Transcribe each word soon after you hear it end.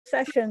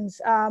sessions,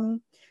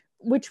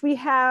 which we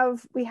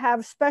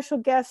have special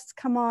guests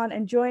come on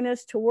and join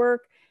us to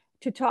work,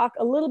 to talk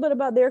a little bit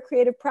about their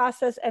creative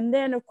process, and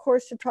then of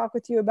course to talk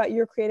with you about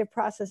your creative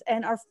process.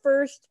 And our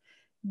first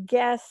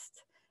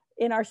guest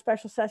in our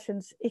special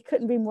sessions, it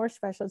couldn't be more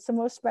special. It's the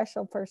most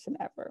special person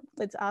ever.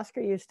 It's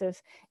Oskar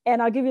Eustis.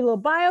 And I'll give you a little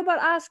bio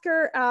about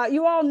Oskar.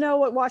 You all know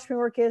what Watch Me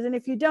Work is, and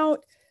if you don't,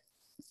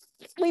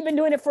 we've been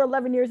doing it for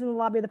 11 years in the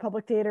lobby of the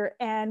Public Theater,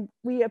 and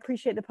we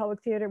appreciate the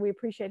Public Theater. We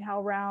appreciate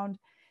HowlRound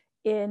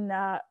in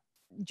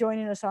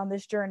joining us on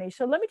this journey.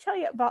 So let me tell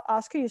you about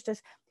Oskar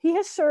Eustis. He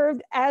has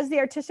served as the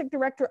artistic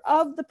director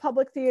of the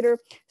Public Theater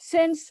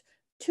since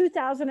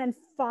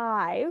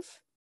 2005.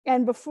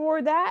 And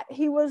before that,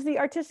 he was the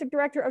artistic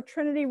director of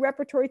Trinity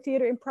Repertory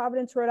Theater in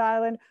Providence, Rhode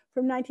Island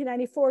from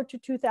 1994 to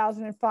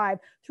 2005.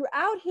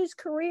 Throughout his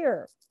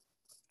career,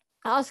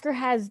 Oskar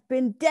has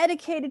been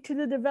dedicated to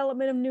the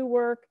development of new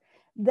work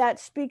that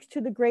speaks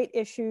to the great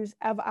issues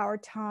of our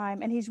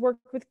time. And he's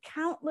worked with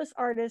countless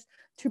artists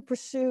to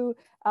pursue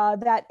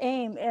that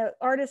aim.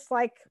 Artists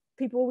like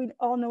people we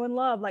all know and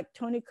love, like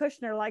Tony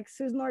Kushner, like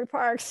Suzan-Lori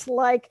Parks,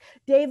 like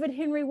David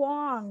Henry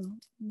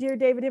Wong, dear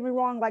David Henry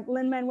Wong, like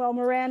Lin-Manuel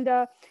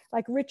Miranda,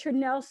 like Richard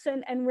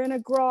Nelson and Rena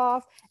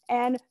Groff,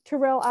 and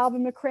Terrell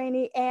Alvin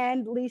McCraney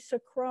and Lisa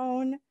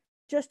Crone,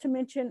 just to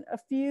mention a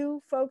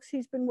few folks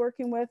he's been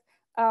working with.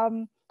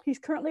 He's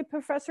currently a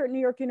professor at New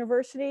York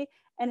University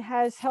and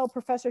has held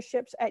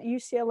professorships at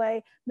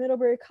UCLA,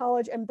 Middlebury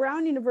College, and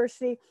Brown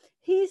University.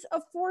 He's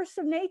a force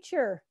of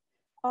nature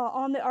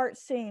on the art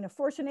scene, a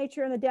force of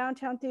nature in the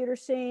downtown theater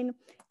scene,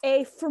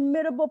 a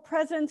formidable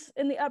presence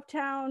in the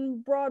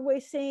uptown Broadway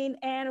scene,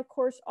 and of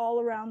course,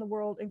 all around the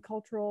world in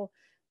cultural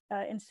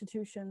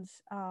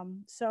institutions.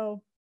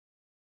 So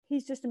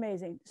he's just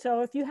amazing.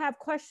 So if you have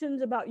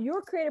questions about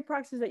your creative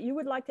process that you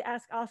would like to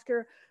ask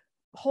Oskar,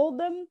 hold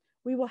them.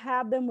 We will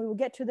have them. We will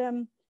get to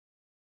them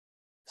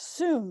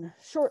soon,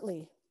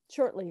 shortly.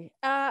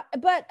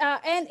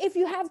 And if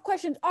you have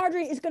questions,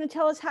 Audrey is going to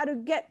tell us how to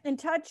get in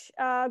touch.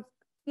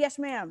 Yes,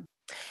 ma'am.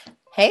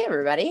 Hey,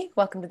 everybody.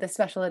 Welcome to this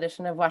special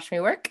edition of Watch Me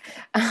Work.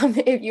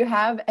 If you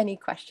have any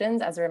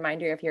questions, as a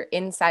reminder, if you're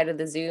inside of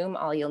the Zoom,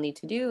 all you'll need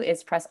to do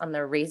is press on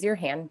the raise your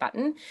hand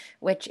button,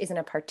 which is in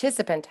a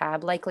participant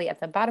tab, likely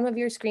at the bottom of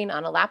your screen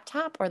on a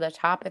laptop or the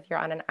top if you're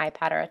on an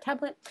iPad or a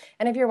tablet.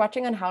 And if you're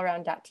watching on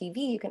HowlRound.tv,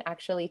 you can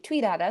actually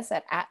tweet at us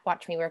at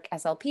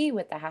WatchMeWorkSLP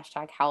with the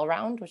hashtag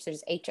HowlRound, which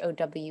is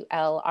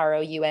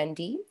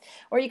HOWLROUND,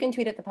 or you can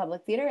tweet at the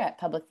Public Theater at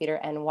Public Theater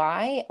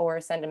NY, or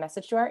send a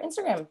message to our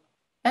Instagram.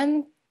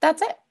 And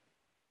that's it.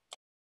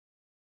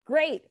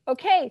 Great.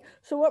 Okay.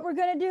 So what we're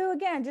going to do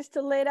again, just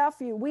to lay it out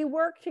for you, we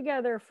work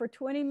together for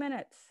 20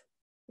 minutes.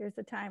 Here's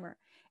the timer.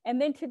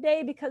 And then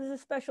today, because it's a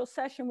special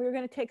session, we're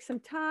going to take some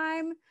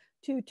time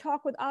to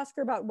talk with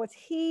Oskar about what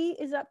he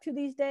is up to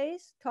these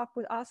days, talk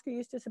with Oskar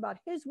Eustis about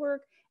his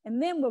work,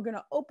 and then we're going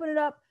to open it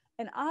up,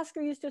 and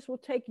Oskar Eustis will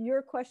take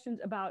your questions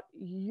about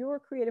your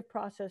creative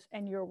process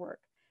and your work.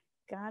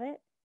 Got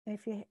it? And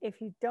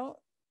if you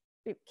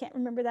can't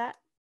remember that,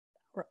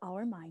 I'll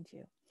remind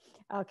you.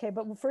 Okay,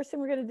 but the first thing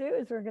we're going to do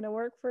is we're going to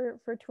work for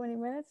 20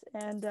 minutes.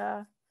 And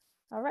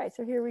all right,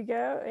 so here we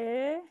go.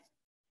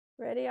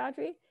 Ready,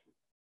 Audrey?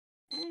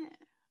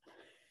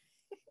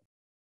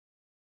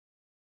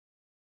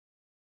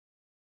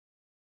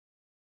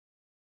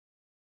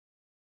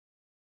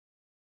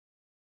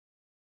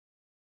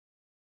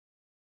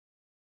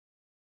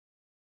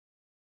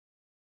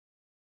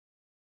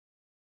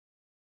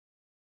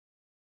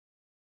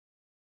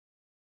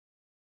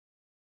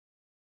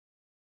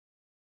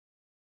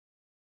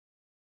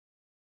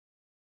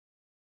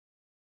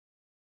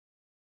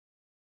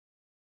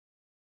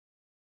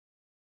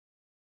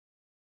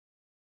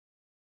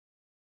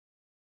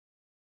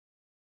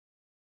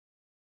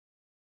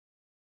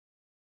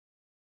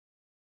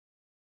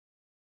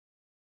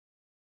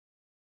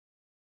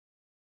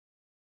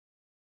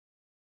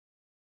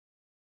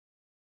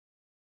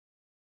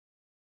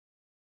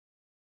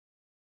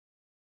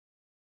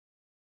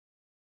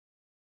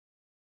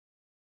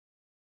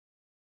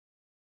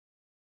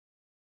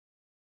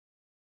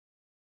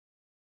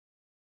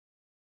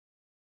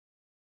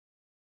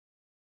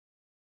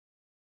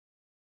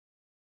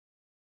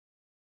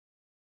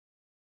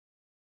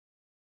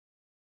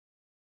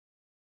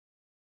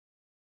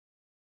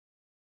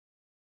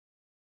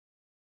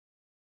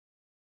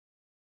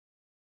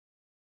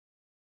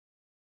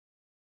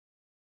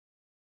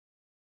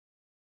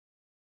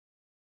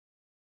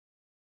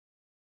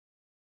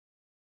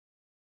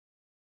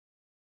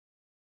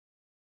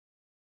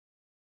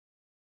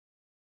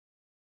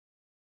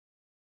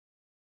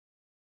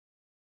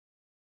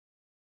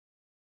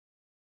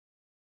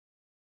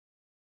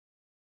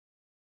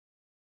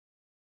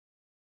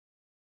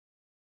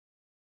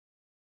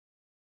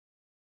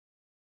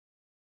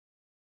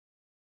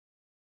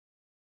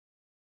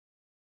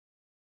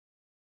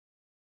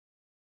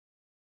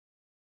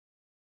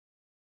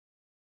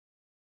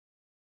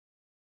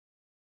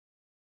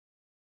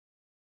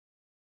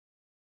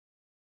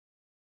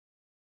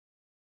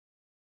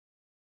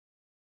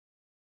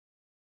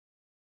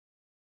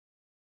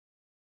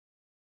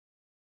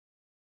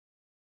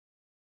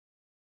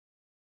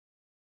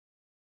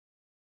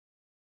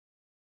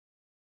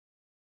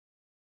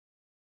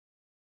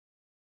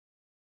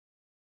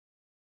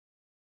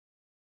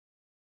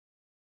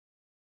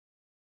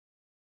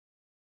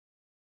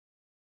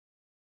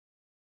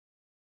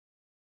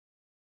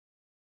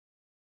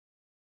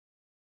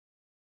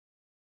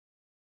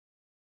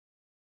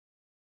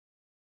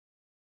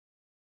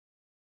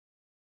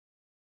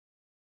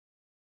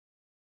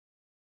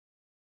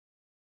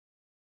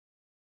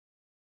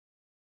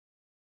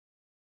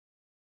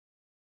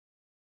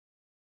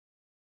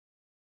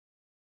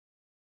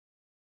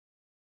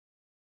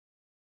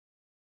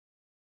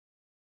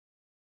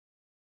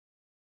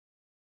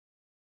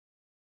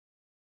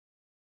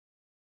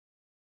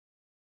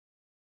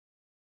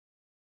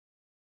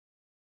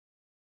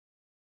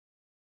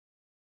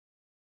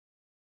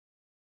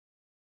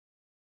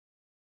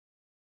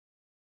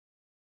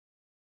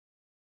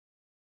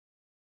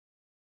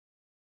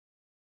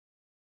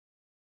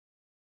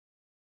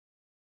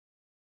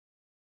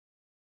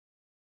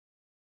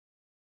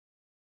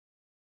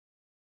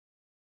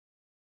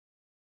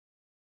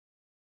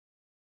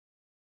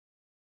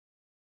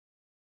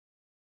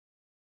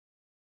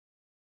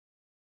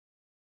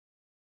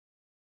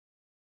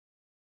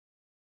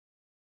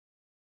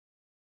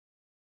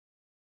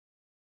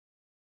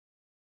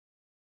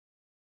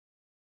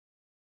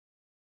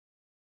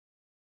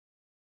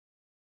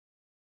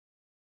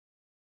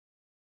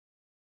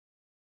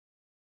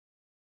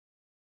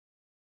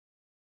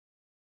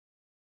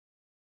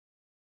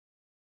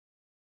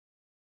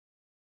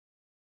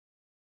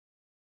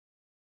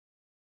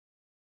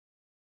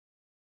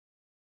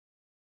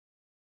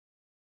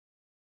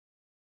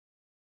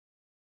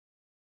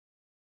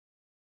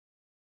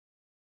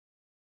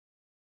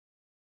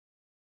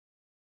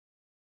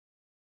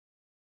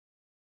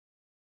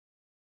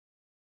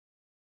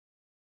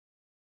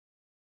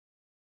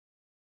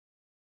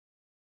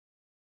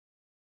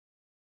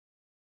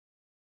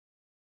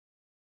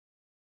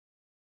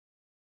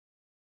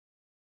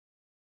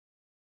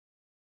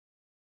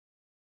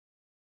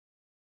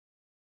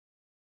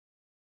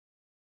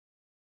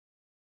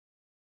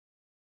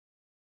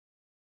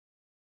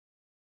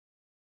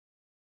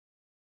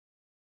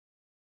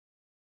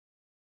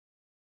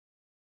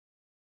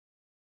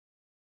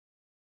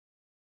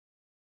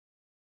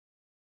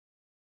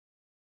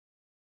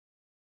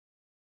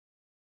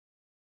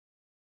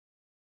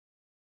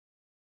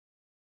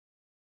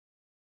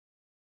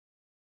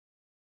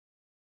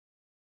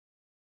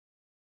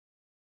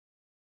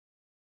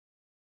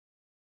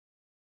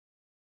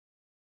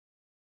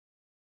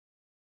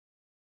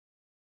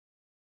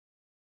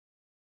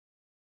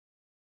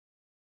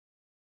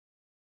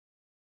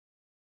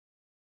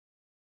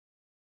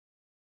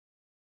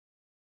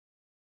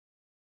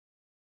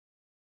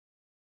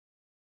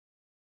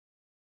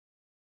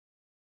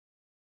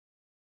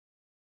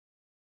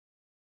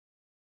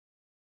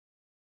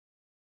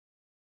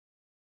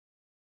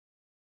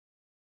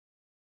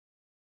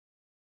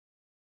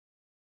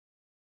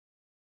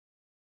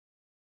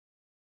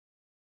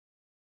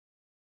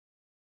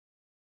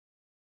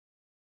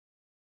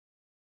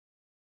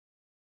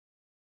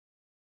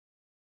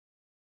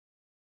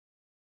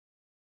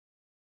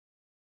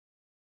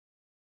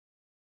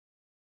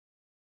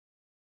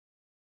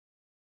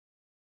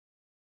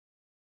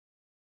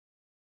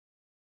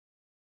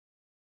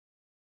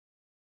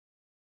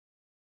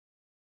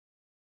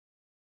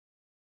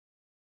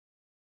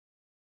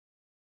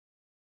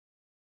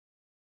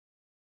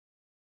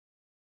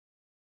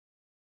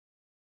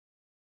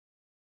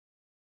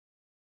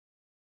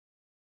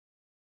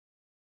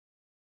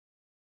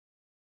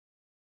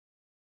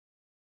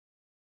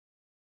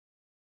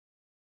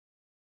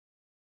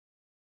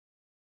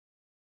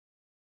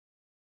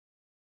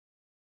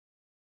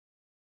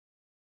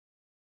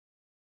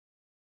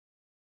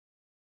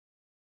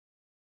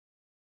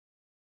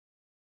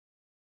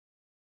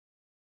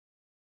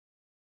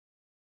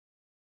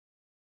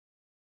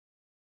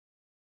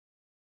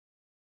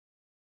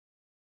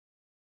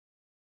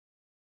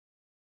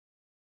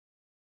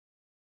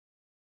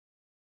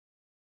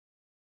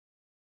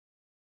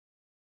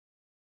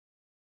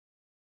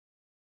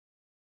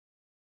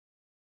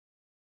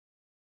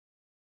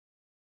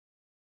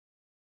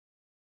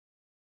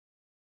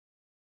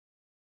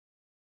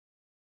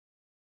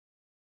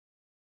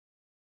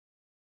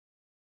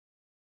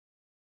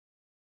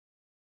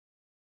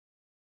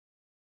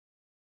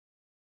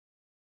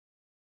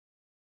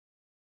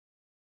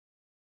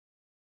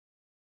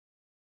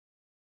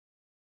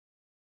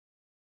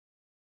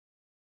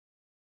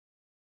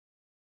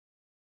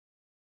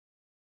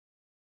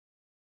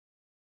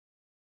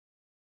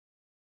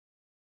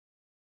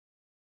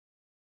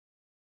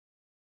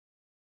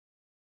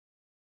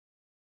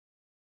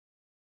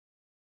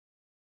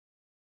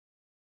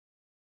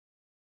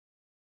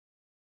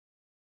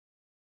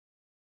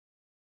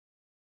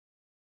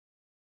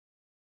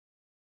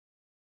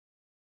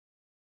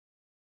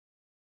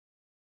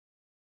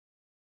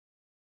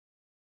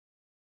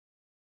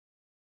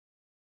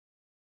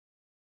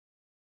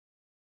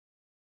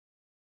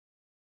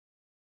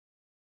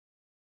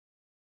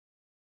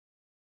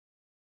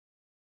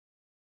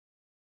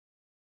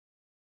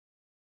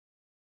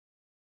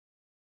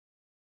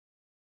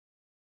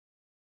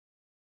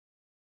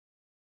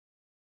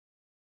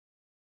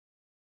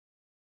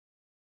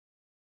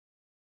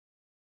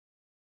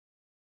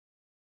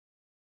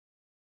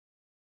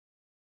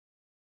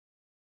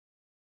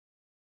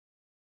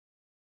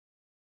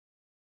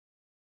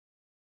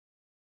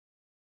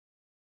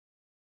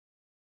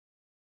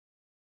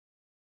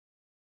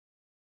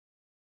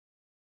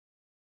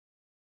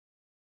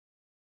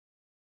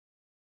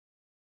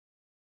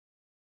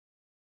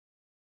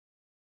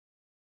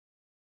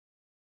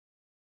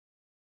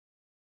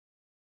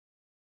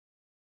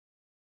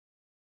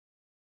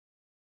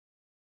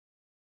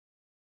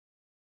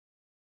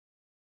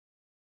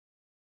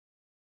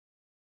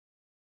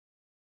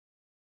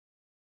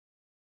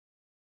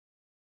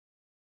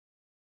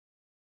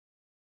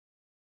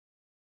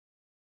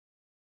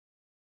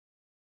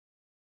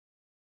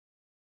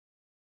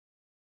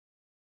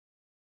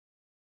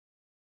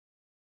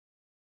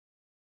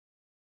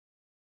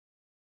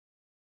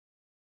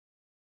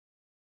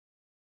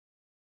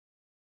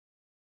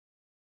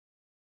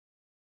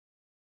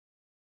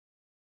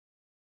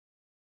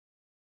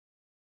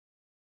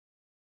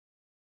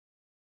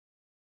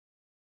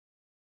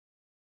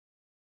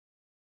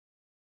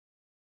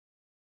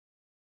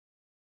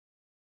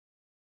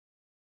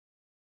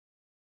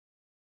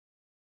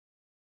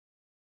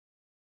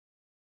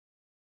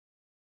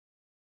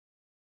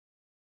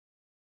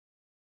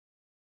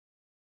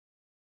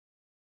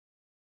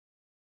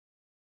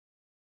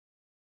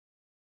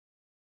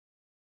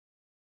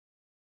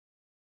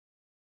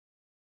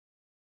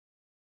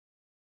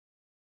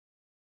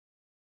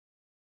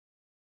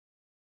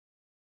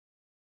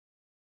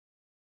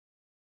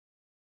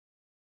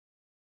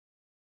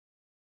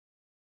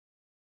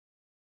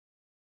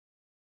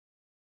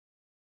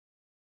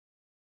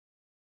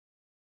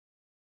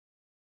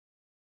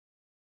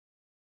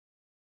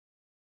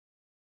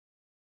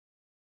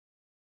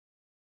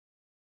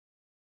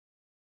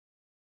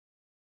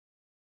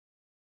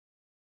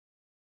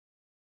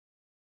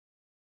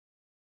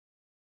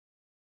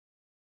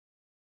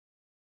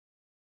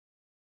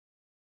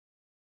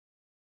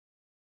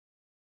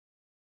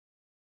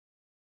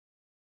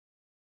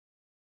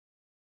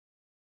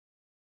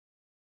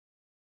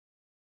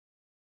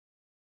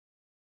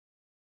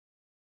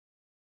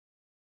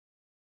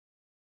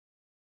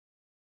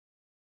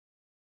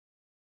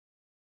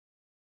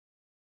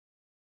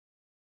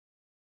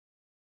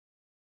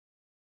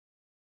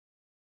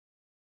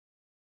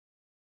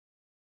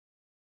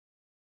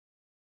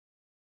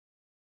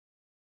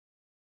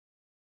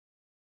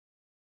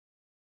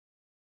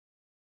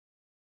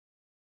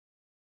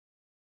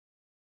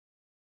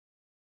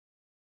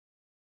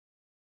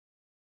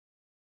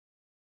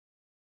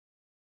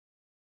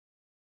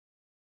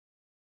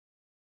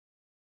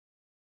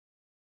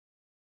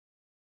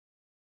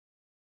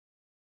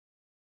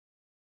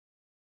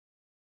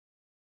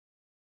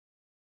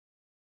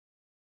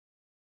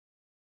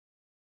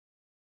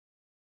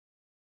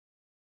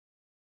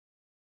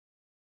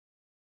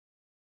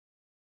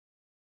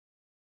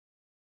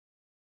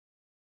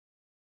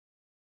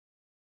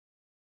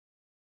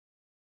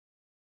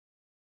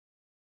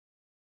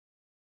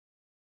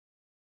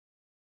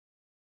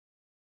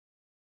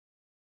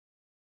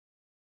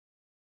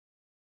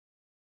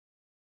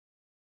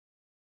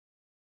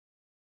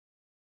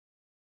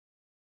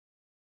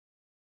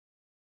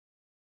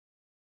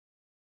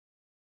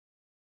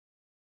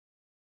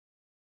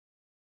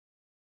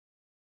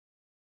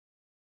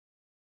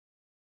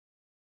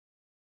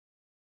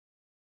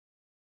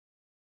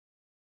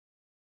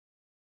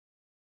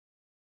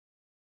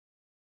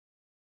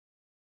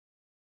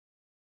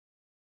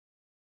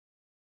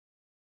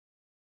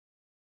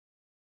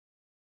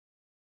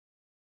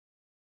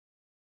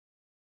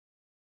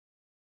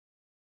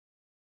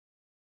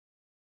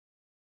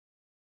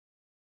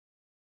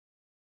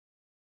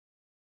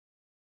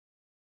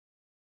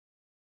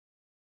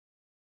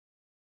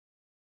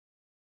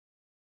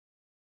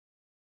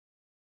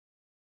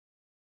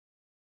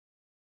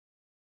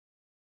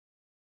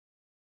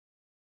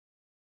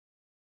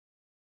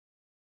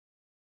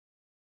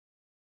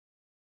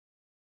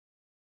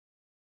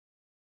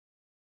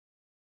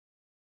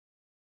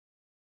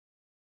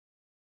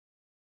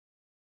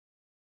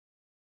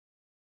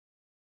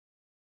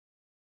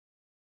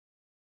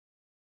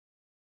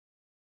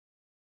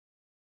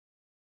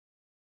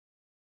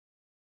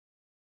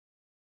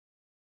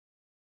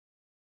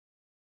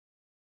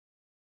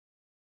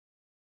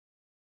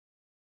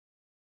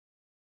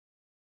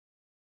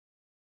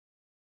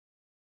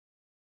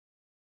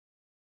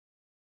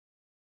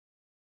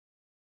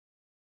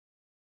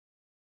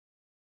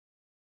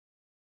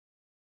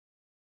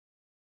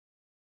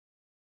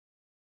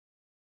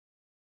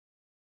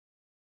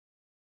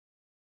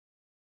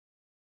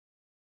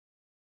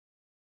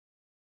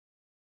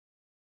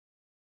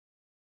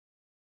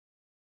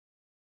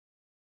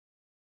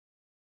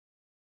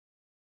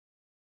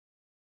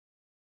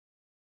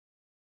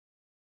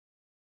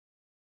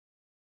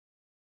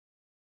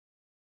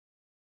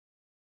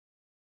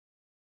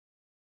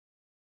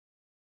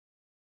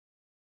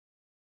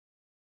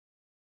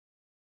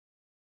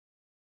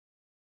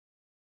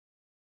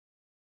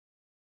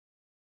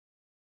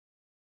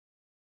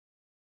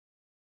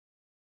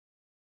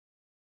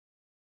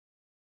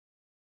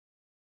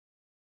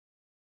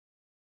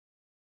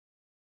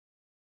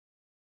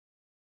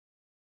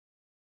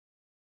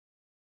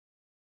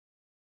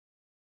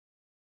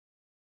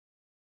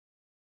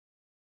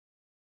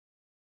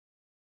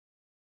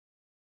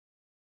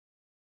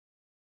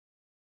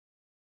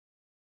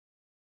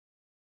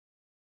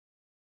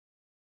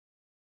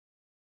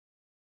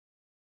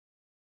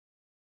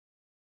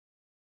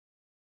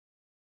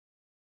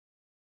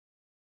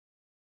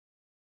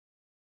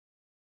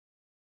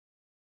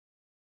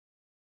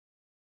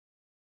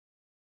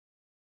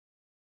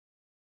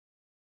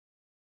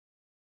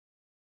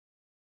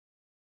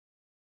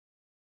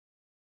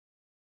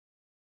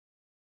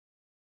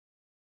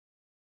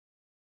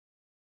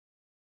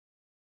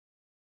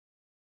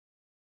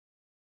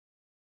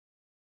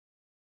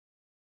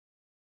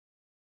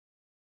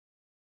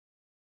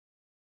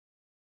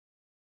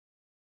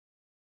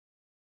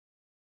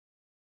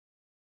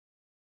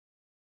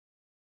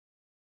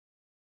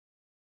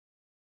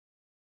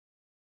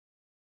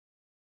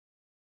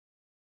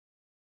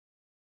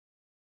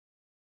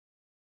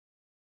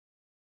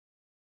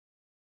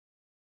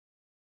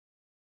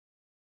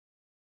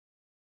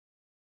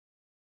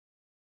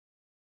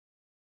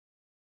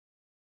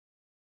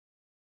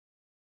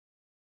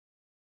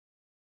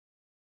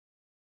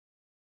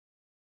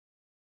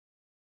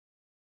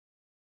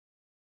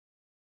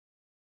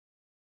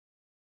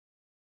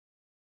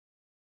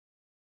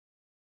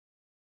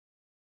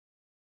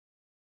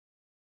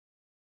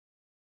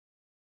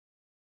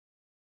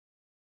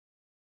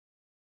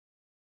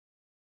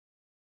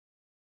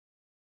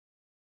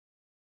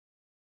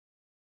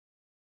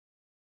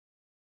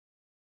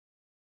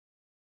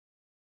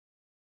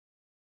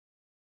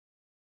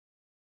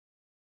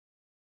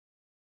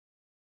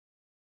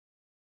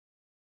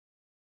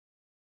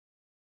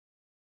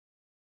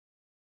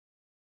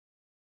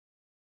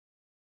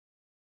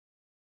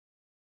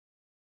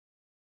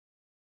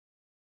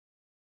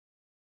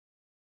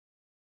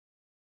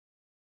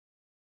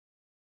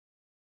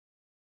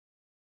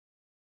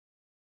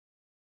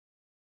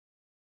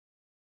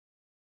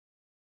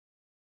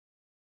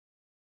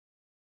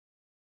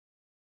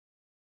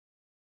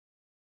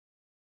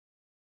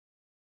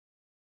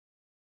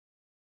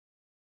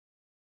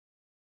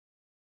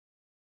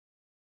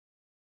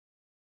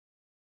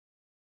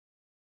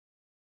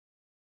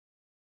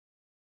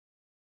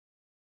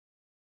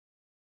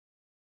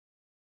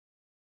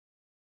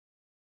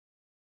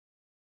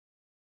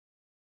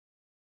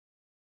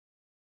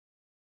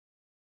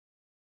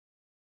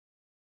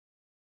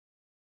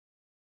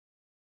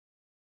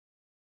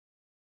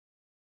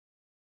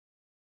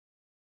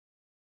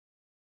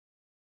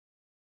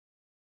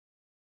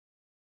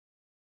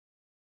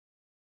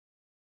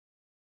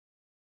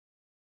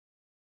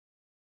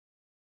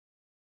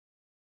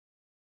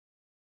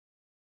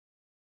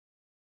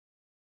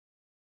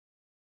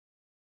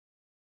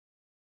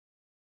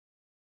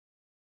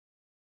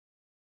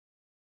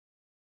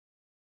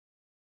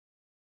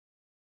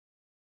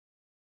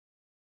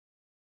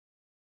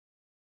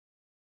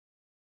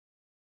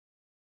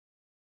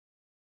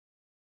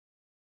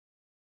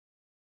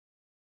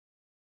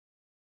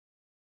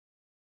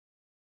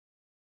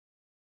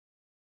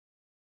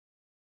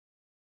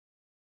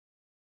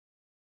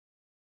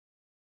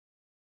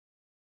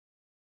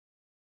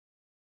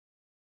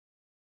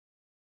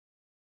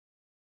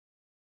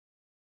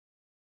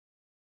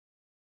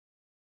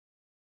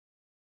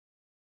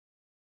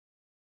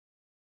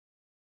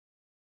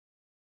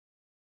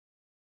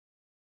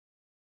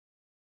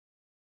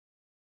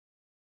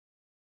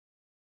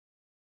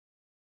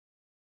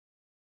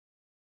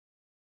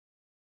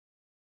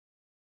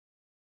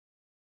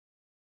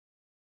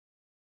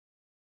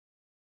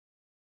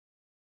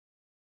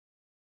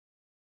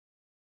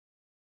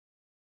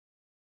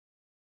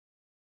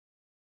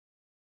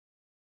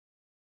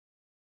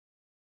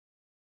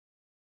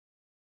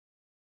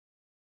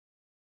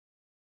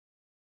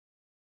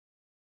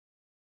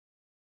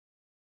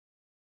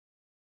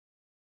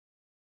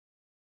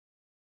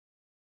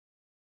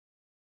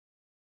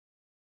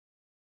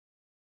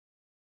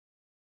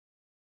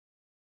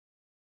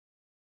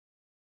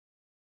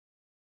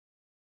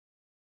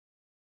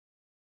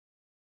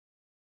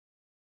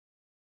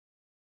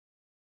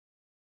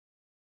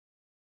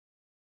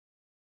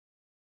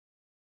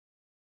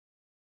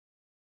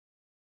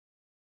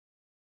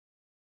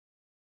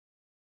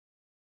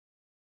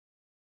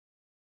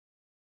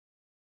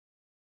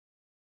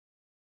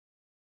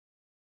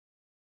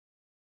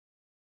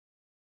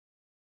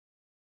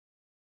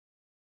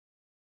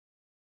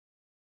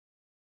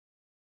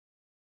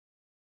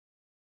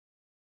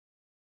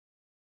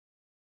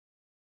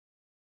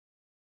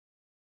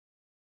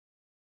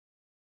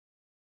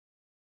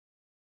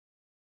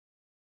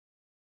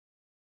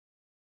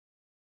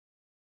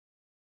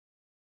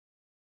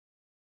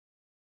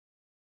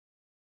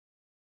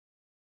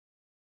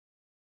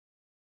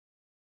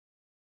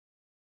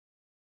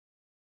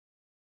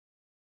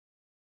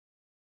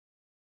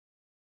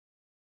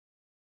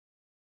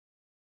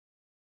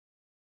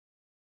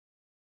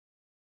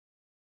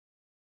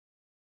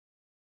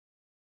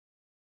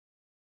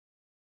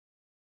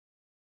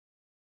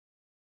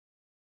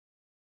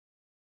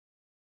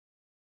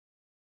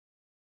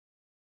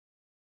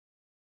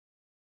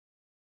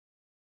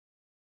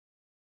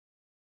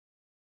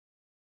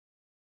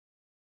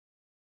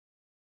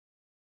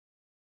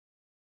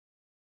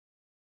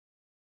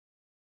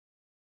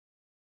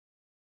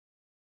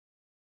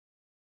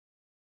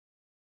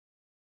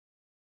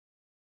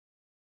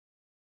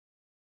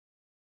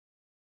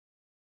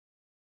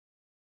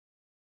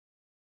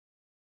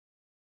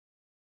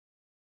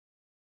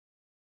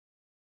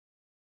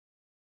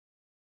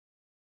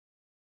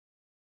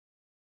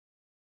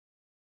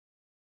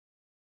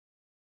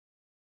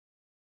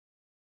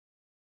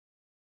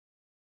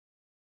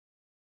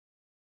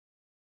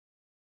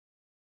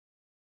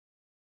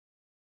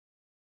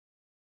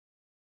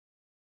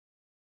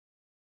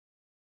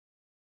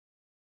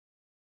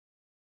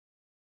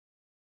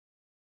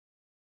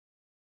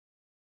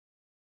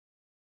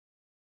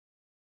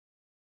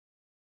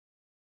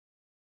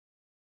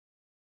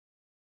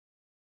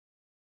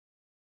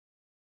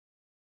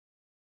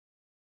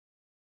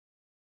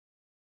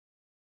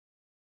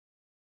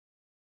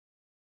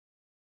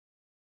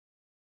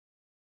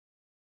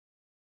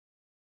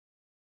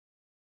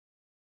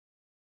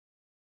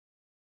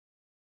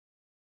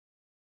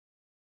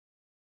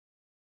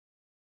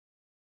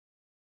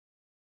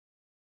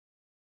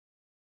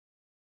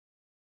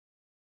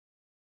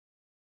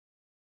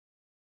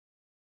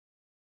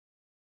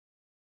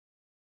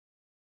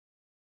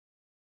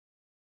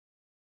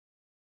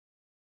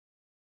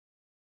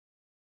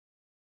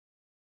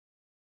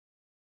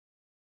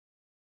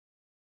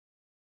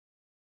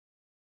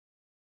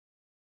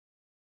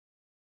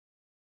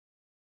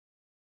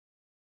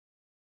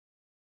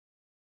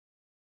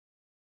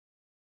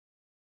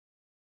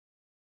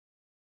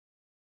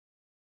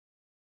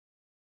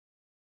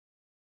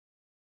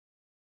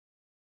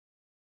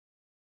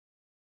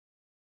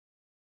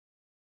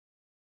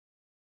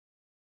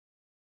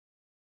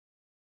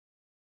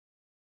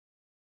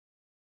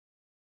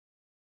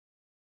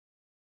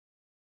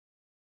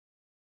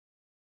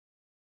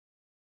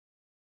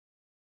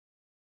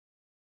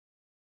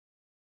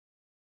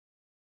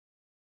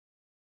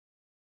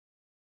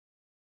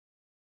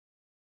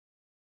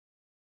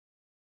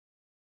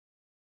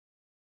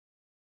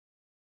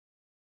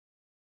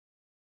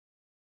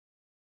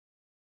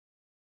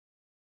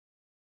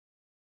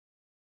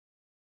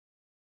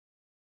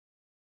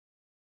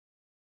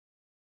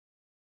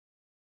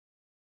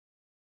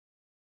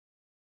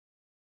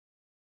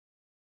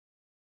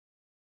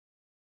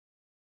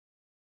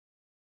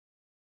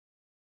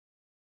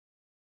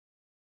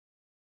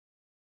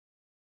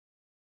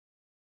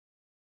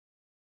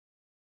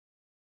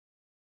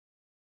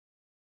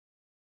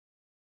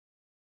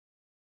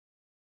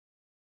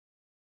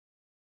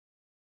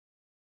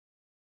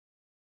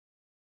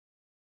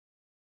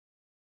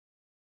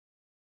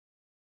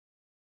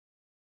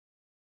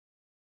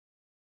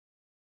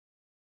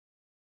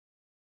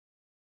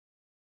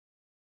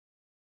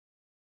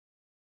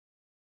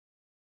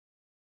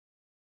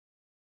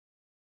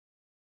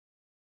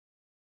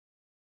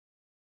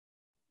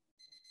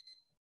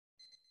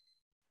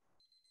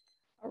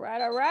 All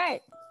right, all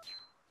right.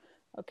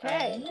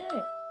 Okay.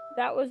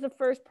 That was the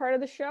first part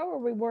of the show where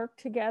we worked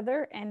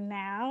together. And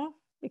now,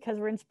 because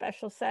we're in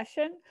special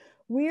session,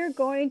 we're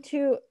going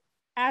to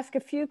ask a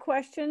few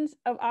questions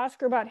of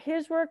Oskar about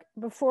his work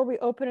before we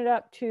open it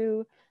up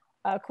to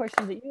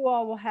questions that you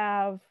all will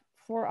have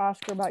for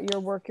Oskar about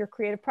your work, your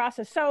creative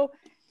process. So,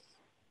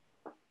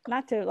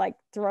 not to like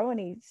throw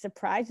any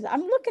surprises. I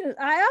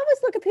always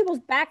look at people's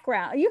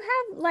background. You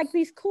have like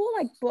these cool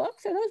like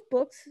books. Are those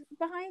books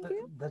behind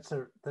you?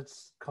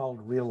 That's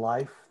called real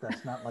life.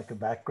 That's not like a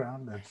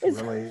background. That's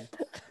really,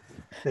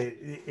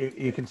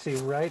 you can see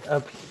right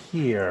up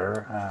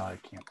here. I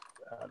can't,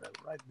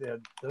 right there.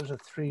 Those are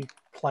 3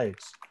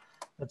 plates.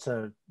 That's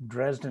a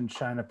Dresden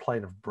china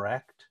plate of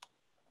Brecht,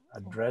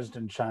 a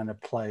Dresden china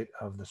plate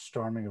of the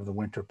storming of the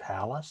Winter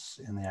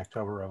Palace in the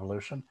October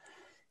Revolution,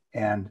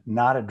 and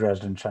not a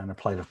Dresden china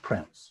plate of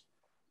Prince.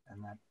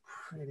 And that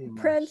pretty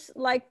much Prince,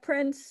 like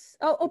Prince.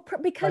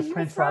 Because like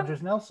Prince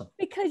Rogers Nelson.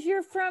 Because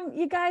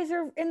you guys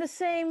are in the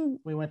same.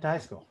 We went to high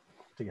school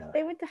together.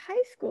 They went to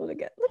high school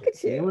together. Look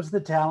at you. He was the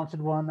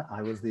talented one.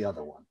 I was the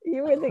other one.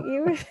 You were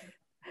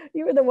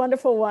the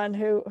wonderful one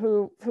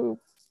who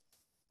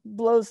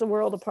blows the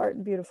world apart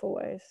in beautiful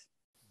ways.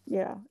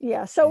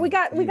 Yeah. So we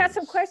got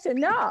some questions.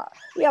 No.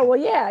 Yeah. Well,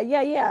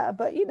 yeah.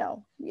 But you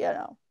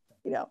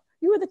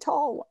were the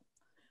tall one.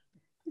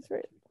 That's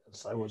right.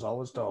 Yes, I was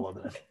always taller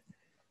than him.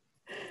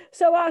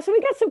 So we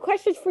got some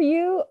questions for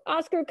you,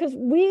 Oskar, because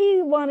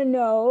we want to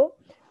know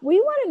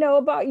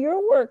about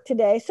your work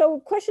today. So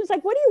questions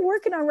like, what are you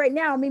working on right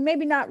now? I mean,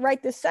 maybe not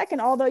right this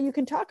second, although you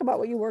can talk about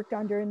what you worked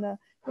on during the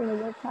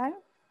work time.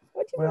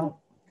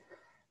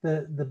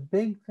 The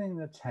big thing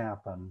that's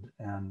happened,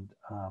 and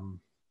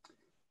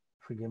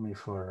forgive me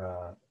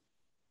for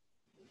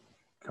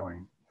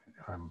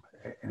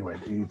anyway,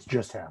 it's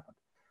just happened.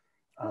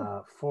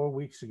 4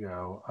 weeks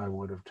ago, I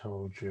would have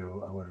told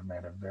you, I would have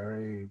made a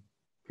very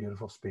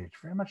beautiful speech,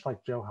 very much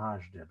like Joe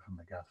Hodge did from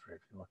the Guthrie,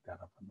 if you look that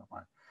up on the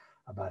line,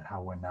 about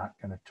how we're not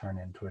going to turn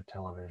into a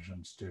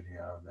television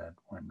studio, that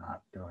we're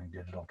not doing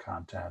digital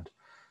content,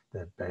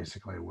 that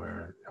basically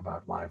we're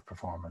about live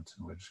performance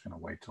and we're just going to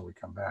wait till we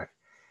come back.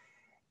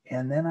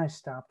 And then I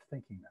stopped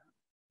thinking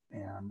that,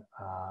 and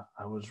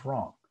I was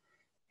wrong.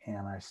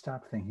 And I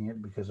stopped thinking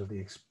it because of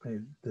the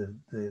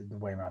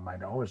way my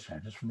mind always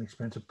changes from the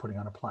experience of putting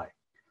on a play.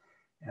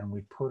 And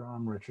we put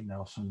on Richard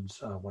Nelson's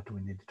What Do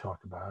We Need to Talk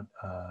About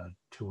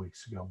 2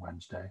 weeks ago,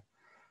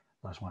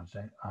 last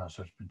Wednesday.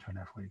 So it's been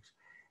 2.5 weeks.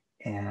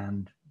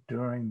 And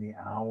during the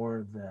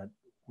hour that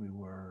we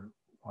were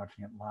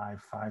watching it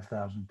live,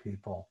 5,000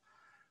 people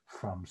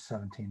from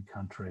 17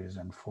 countries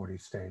and 40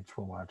 states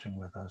were watching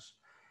with us.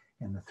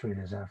 In the 3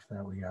 days after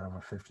that, we got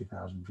over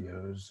 50,000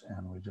 views,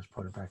 and we just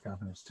put it back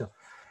up, and it's still,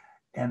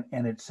 and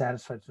it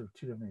satisfied sort of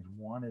 2 different things.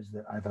 One is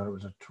that I thought it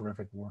was a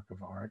terrific work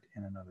of art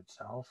in and of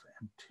itself,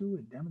 and 2,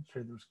 it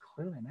demonstrated there was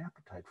clearly an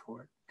appetite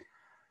for it.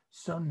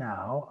 So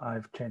now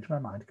I've changed my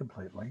mind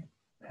completely,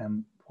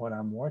 and what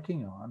I'm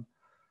working on,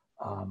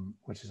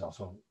 which is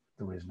also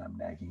the reason I'm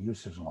nagging you,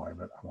 Suzan-Lori,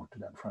 but I won't do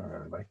that in front of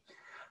everybody,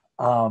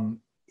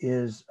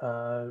 is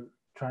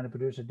trying to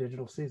produce a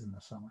digital season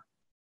this summer.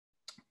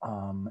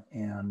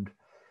 And,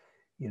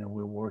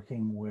 we're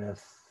working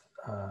with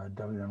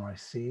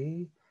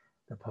WNYC,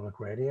 the public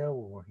radio.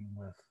 We're working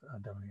with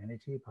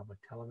WNET, public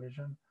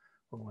television.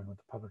 We're working with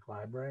the public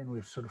library. And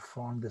we've sort of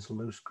formed this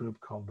loose group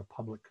called the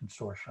Public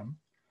Consortium.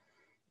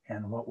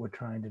 And what we're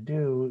trying to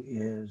do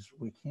is,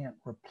 we can't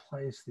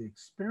replace the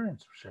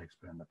experience of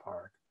Shakespeare in the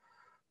Park,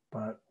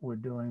 but we're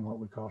doing what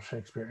we call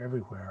Shakespeare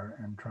Everywhere,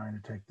 and trying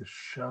to take the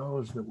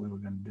shows that we were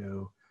going to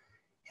do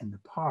in the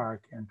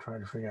park and try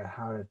to figure out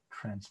how to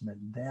transmit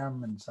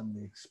them and some of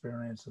the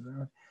experience of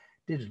them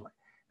digitally.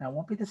 Now, it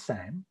won't be the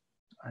same.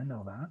 I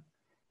know that.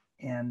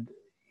 And,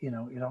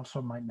 it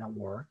also might not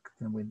work.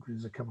 Then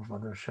there's a couple of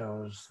other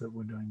shows that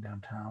we're doing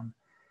downtown.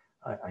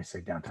 I say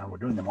downtown, we're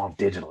doing them all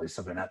digitally,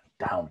 so they're not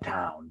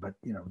downtown, but,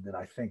 that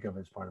I think of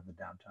as part of the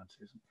downtown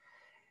season.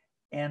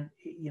 And,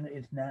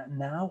 it's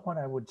now what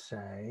I would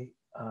say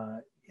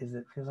is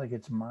it feels like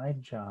it's my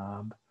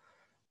job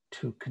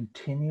to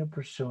continue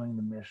pursuing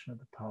the mission of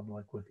the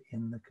public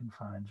within the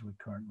confines we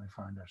currently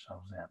find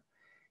ourselves in.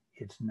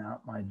 It's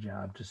not my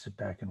job to sit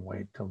back and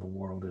wait till the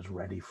world is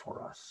ready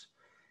for us.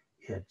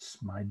 It's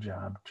my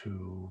job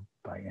to,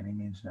 by any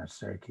means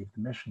necessary, keep the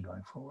mission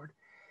going forward.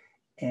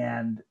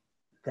 And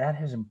that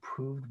has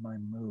improved my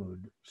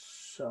mood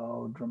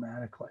so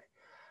dramatically,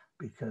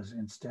 because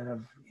instead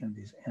of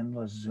these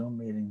endless Zoom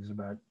meetings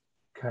about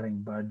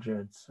cutting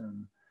budgets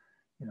and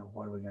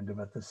what are we going to do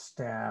about the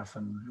staff,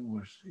 and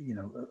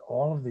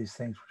all of these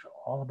things, which are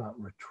all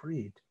about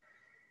retreat,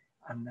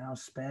 I'm now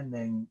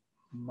spending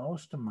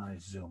most of my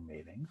Zoom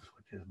meetings,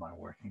 which is my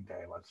working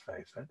day, let's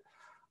face it,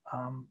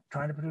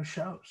 trying to produce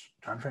shows,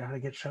 trying to figure out how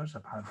to get shows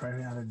up, trying to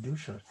figure out how to do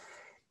shows.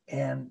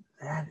 And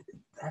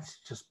that's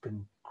just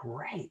been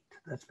great.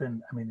 It's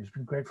been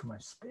great for my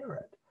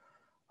spirit.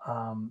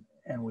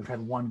 And we've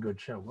had one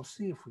good show. We'll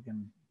see if we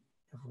can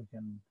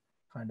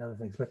find other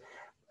things. But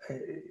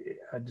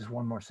just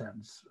one more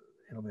sentence.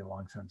 it'll be a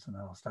long sentence and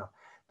then I'll stop.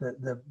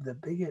 The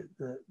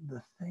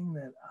thing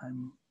that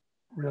I'm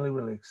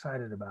really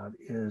excited about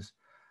is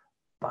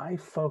by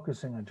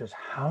focusing on just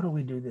how do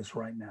we do this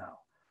right now?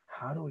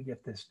 How do we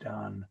get this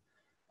done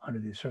under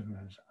these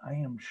circumstances? I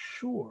am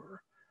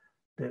sure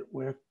that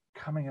we're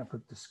coming up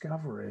with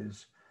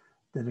discoveries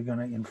that are going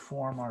to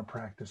inform our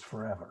practice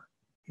forever,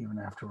 even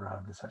after we're out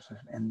of this session.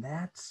 And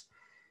that's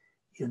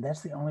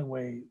the only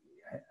way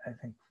I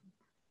think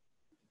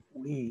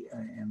we,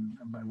 and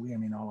by we I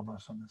mean all of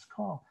us on this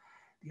call,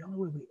 the only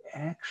way we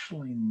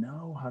actually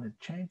know how to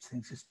change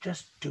things is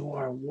just do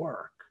our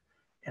work.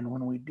 And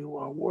when we do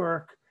our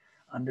work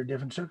under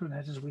different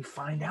circumstances, we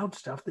find out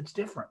stuff that's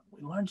different.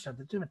 We learn stuff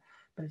that's different,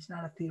 but it's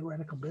not a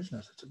theoretical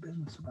business. It's a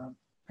business about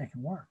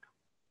making work.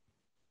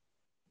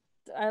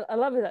 I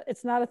love it.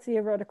 It's not a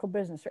theoretical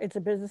business. It's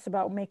a business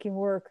about making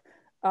work,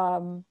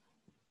 taking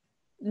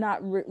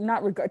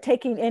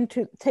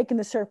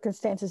the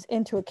circumstances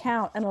into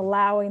account and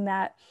allowing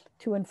that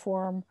to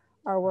inform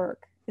our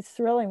work. It's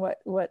thrilling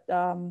what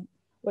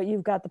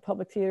you've got the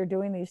public theater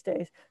doing these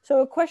days.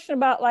 So a question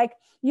about, like,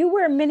 you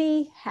wear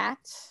many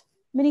hats,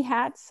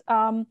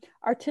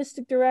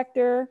 artistic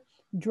director,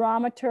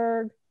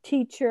 dramaturg,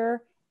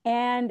 teacher,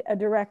 and a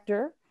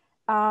director.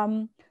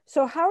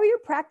 So how are your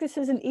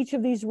practices in each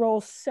of these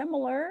roles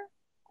similar,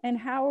 and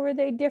how are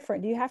they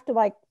different? Do you have to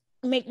like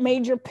make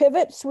major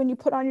pivots when you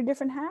put on your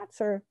different hats,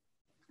 or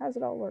how does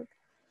it all work?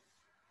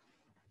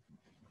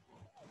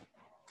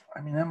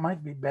 I mean, that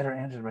might be better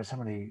answered by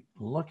somebody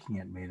looking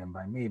at me than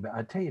by me, but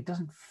I tell you, it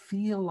doesn't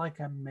feel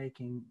like I'm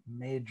making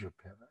major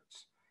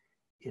pivots.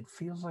 It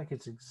feels like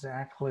it's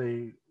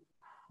exactly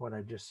what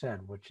I just said,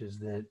 which is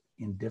that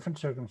in different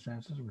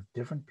circumstances with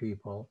different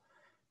people,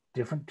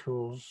 different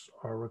tools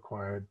are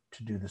required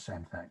to do the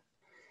same thing.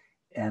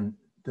 And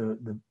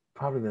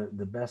probably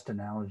the best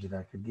analogy that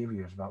I could give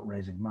you is about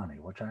raising money,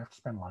 which I have to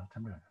spend a lot of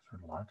time doing. I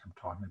spend a lot of time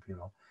talking to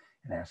people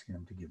and asking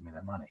them to give me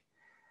their money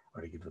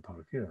or to give the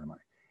public theater the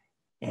money.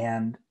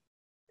 And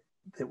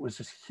it was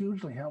just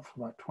hugely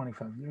helpful about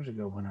 25 years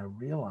ago when I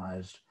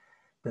realized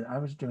that I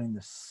was doing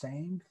the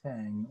same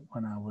thing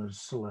when I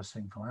was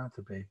soliciting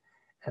philanthropy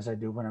as I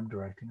do when I'm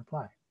directing a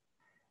play.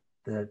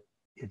 That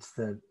it's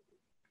that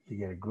you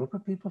get a group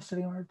of people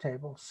sitting around a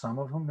table, some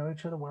of whom know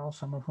each other well,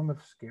 some of whom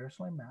have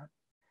scarcely met.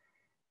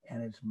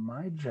 And it's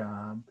my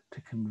job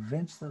to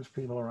convince those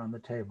people around the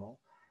table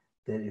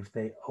that if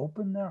they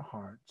open their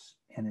hearts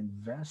and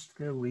invest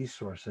their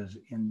resources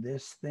in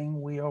this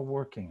thing we are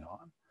working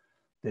on,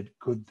 that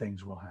good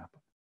things will happen.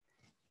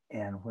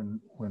 And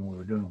when we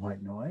were doing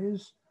White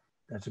Noise,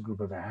 that's a group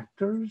of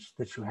actors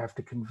that you have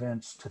to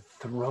convince to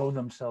throw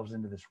themselves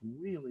into this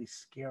really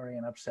scary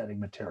and upsetting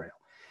material.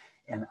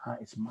 And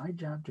it's my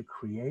job to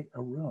create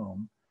a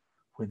room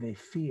where they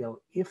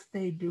feel if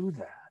they do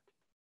that,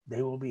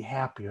 they will be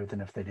happier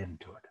than if they didn't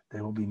do it. They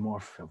will be more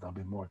fulfilled.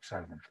 They'll be more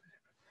excited than if they did.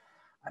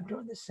 I'm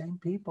doing the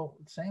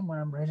same when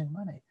I'm raising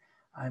money.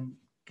 I'm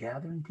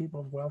gathering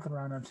people of wealth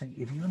around and saying,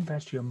 if you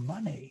invest your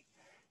money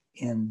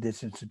in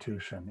this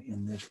institution,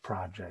 in this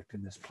project,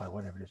 in this play,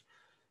 whatever it is,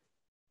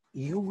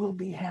 you will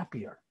be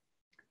happier.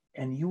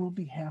 And you will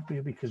be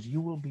happier because you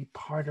will be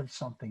part of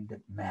something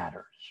that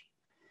matters.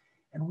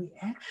 And we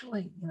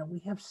actually, we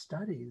have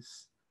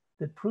studies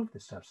that prove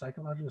this stuff,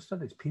 psychological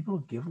studies. People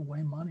who give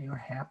away money are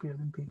happier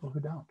than people who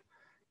don't.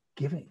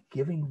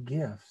 Giving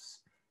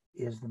gifts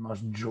is the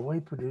most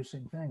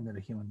joy-producing thing that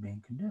a human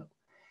being can do.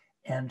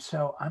 And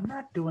so I'm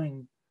not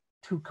doing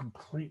two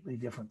completely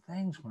different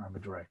things when I'm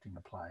directing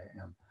a play.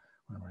 And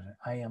when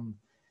I am,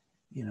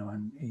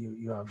 and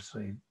you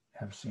obviously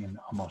have seen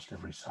almost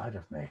every side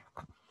of me,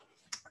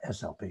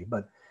 SLP,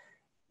 but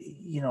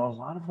a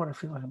lot of what I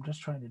feel like I'm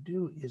just trying to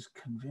do is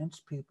convince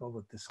people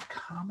that this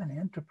common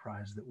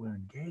enterprise that we're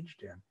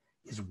engaged in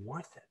is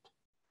worth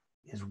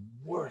it, is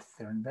worth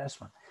their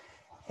investment.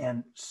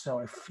 And so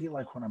I feel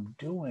like what I'm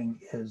doing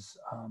is,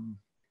 I'm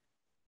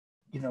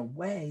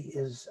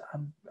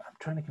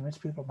trying to convince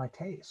people of my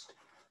taste.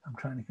 I'm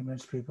trying to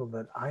convince people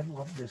that I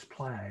love this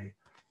play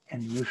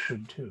and you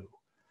should too.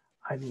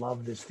 I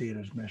love this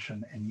theater's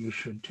mission and you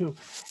should too.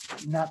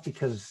 Not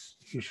because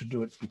you should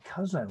do it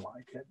because I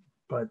like it,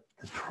 but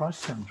the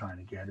trust I'm trying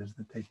to get is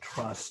that they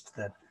trust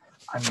that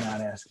I'm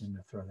not asking them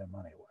to throw their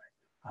money away.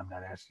 I'm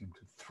not asking them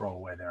to throw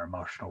away their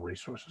emotional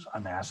resources.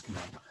 I'm asking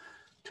them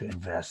to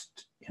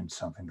invest in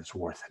something that's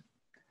worth it.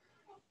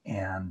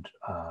 And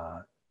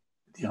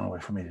the only way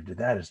for me to do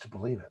that is to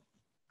believe it.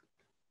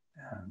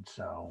 And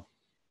so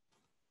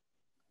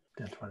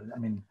that's what I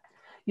mean.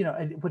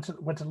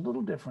 What's a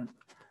little different,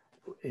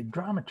 a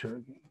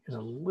dramaturgy is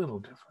a little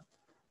different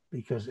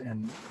because,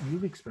 and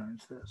you've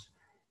experienced this,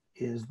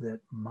 is that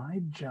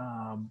my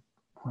job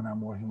when I'm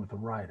working with a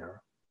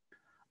writer,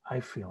 I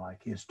feel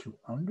like, is to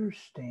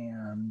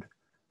understand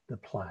the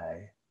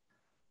play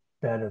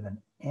better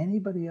than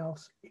anybody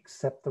else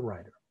except the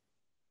writer.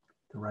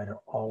 The writer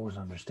always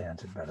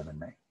understands it better than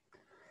me.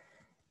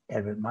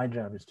 But my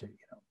job is to,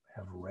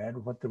 have read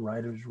what the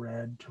writer's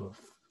read, to have,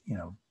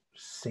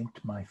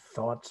 synced my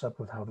thoughts up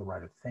with how the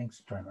writer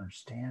thinks, trying to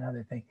understand how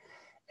they think,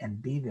 and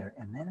be there.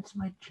 And then it's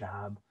my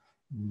job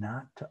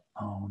not to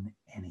own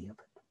any of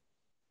it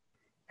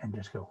and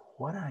just go,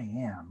 what I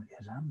am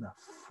is I'm the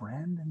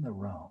friend in the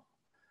room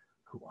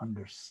who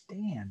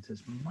understands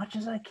as much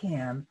as I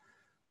can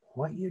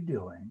what you're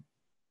doing.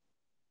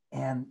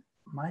 And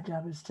my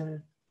job is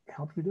to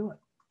help you do it.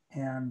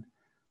 And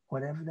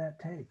whatever that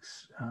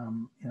takes,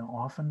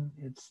 often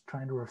it's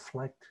trying to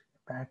reflect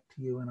back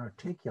to you and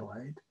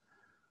articulate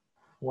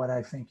what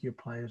I think your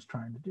play is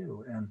trying to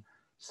do. And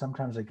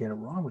sometimes I get it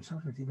wrong, but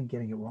sometimes even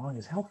getting it wrong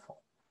is helpful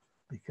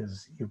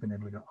because you've been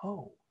able to go,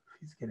 oh, if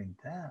he's getting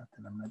that,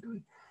 then I'm not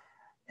doing.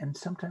 And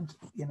sometimes,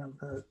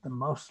 the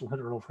most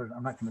literal version,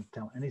 I'm not going to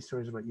tell any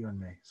stories about you and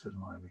me,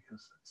 Suzan-Lori,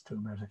 because it's too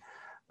embarrassing.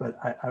 But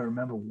I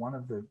remember one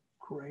of the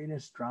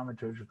greatest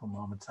dramaturgical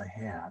moments I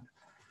had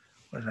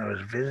was I was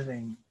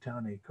visiting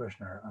Tony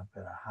Kushner up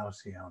at a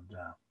house he owned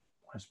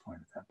West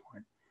Point at that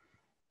point.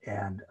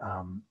 And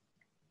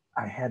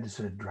I had to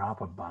sort of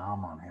drop a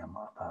bomb on him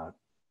about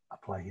a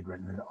play he'd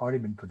written that had already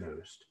been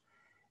produced.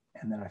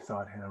 And that I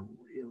thought had a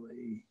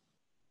really,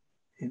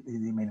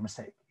 he made a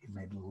mistake. He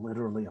made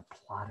literally a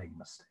plotting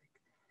mistake.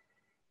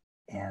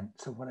 And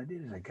so what I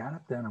did is I got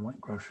up there and I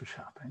went grocery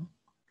shopping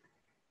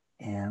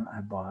and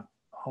I bought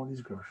all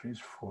these groceries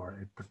for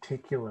a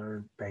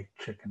particular baked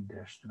chicken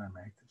dish that I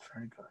make that's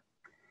very good.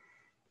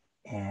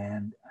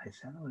 And I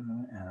sat in the living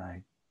room and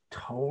I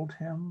told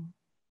him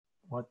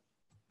what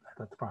I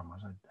thought the problem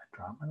was. I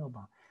dropped my little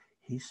bomb.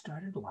 He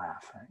started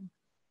laughing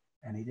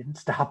and he didn't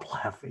stop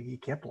laughing. He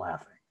kept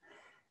laughing.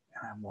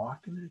 And I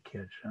walked into the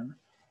kitchen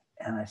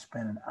and I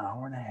spent an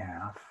hour and a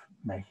half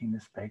making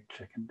this baked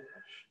chicken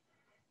dish.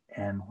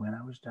 And when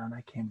I was done,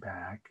 I came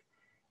back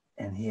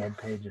and he had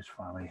pages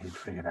for me. He'd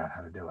figured out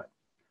how to do it.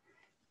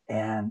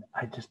 And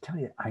I just tell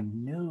you, I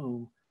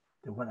knew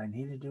that what I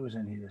needed to do is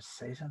I needed to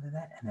say something to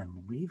that and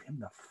then leave him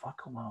the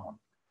fuck alone,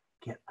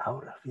 get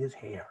out of his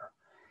hair.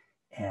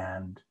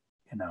 And,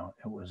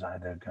 it was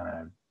either going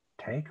to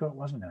take or it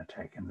wasn't going to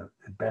take. And the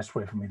best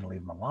way for me to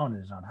leave him alone in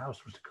his own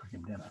house was to cook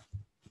him dinner.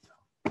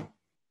 So.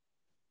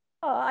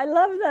 Oh, I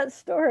love that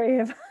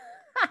story.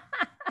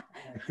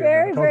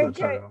 Very, very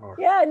good.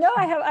 Yeah, no,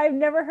 I've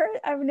never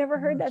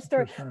heard that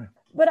story.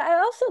 But I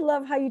also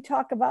love how you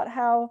talk about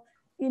how,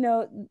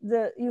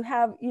 you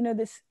have,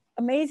 this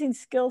amazing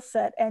skill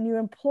set and you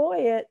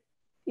employ it,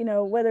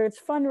 whether it's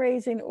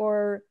fundraising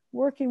or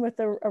working with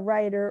a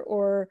writer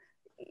or,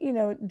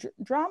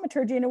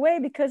 dramaturgy in a way,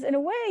 because in a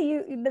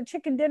way the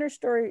chicken dinner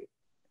story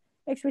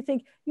makes me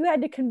think you had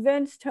to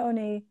convince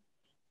Tony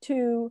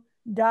to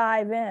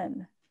dive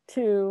in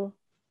to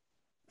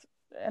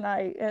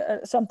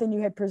something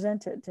you had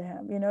presented to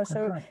him,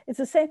 so right. It's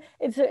the same.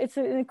 It's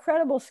an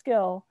incredible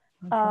skill.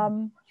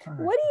 Right.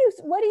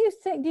 What do you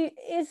think?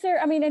 Is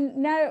there? I mean, and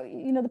now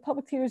the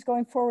public theater is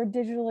going forward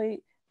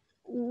digitally.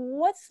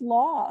 What's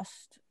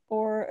lost,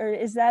 or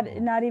is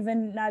that not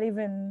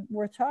even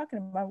worth talking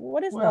about?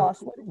 What is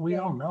lost? We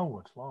all know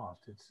what's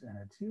lost. It's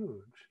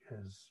huge.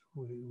 Is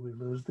we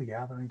lose the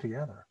gathering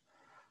together,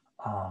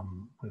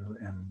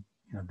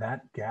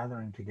 that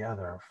gathering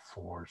together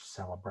for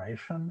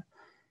celebration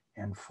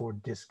and for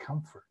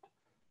discomfort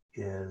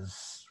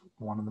is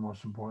one of the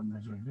most important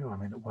things we do. I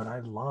mean, what I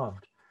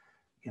loved,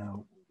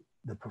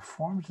 the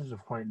performances of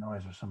White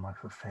Noise are some of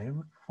my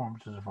favorite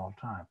performances of all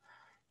time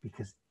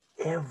because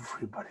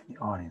everybody in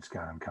the audience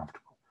got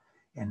uncomfortable.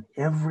 And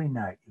every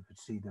night you could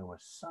see there were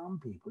some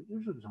people,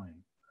 usually it was only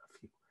a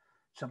few,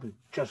 some people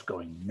just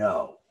going,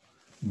 no.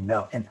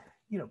 And,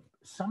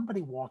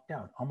 somebody walked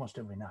out almost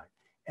every night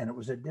and it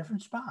was at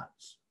different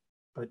spots,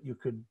 but you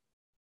could,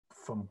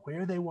 from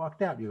where they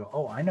walked out, you go,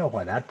 oh, I know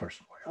why that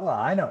person went. Oh,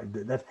 I know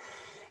that,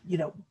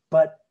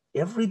 but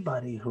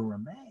everybody who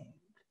remained,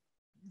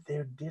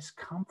 their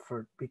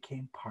discomfort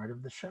became part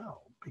of the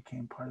show,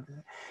 became part of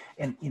it.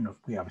 And,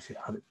 we obviously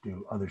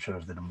do other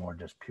shows that are more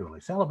just purely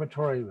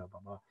celebratory, blah,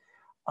 blah,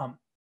 blah.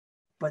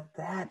 But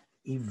that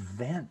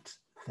event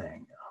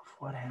thing of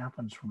what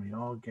happens when we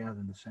all gather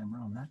in the same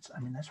room, that's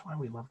why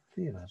we love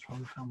the theater. That's why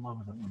we fell in love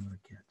with it when we were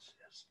kids,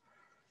 is,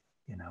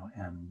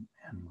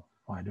 and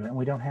why do it? And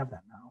we don't have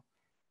that now.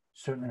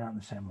 Certainly not in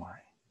the same way.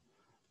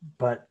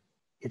 But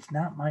it's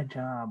not my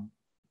job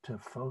to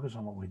focus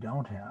on what we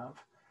don't have.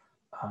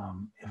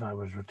 If I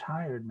was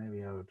retired,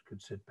 maybe I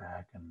could sit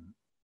back and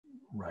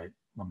write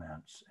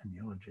laments and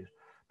eulogies,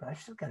 but I've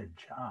still got a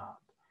job.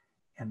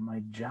 And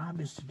my job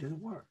is to do the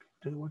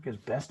work as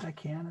best I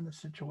can in the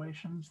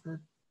situations that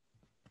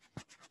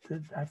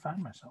I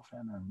find myself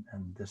in.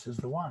 And this is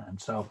the one.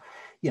 And so,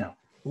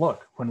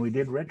 look, when we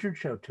did Richard's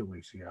show 2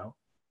 weeks ago,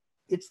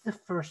 it's the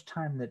first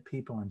time that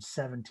people in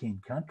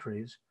 17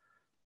 countries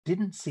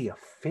didn't see a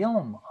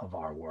film of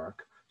our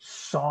work,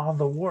 saw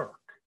the work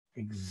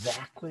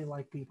exactly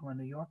like people in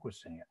New York were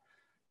seeing it.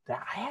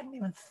 That I hadn't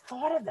even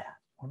thought of that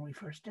when we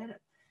first did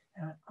it.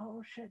 And I went,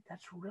 oh shit,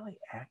 that's really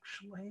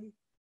actually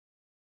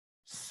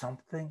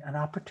something, an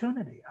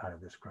opportunity out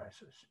of this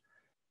crisis.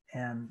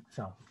 And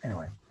so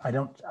anyway, I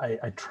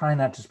try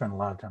not to spend a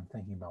lot of time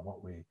thinking about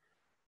what we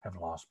have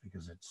lost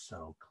because it's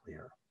so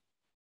clear.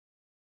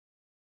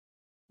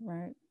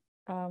 Right.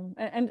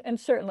 And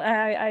certainly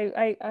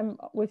I'm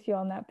with you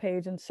on that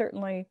page. And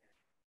certainly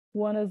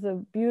one of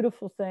the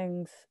beautiful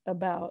things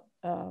about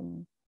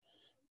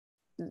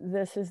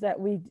this is that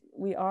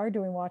we are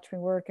doing Watch Me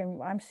Work,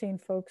 and I'm seeing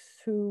folks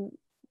who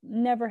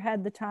never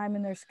had the time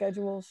in their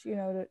schedules, you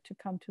know, to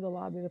come to the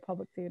lobby of the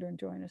public theater and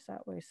join us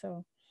that way.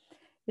 So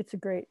it's a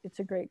great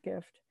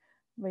gift.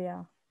 But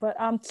yeah, but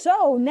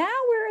so now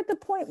we're at the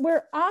point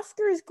where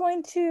Oskar is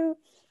going to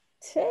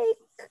take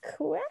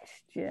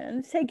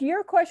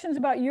your questions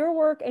about your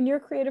work and your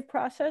creative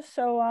process.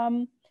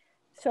 So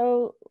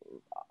so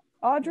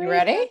Audrey, you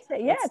ready?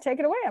 Yeah, take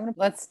it away.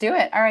 Let's do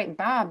it. All right,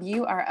 Bob,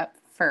 you are up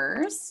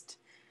first.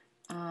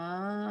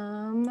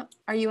 Are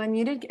you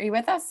unmuted? Are you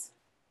with us?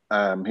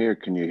 I'm here.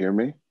 Can you hear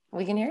me?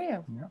 We can hear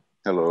you. Yeah.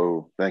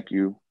 Hello. Thank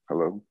you.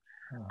 Hello.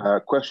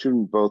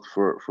 Question both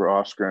for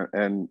Oskar,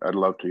 and I'd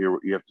love to hear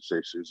what you have to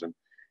say, Susan.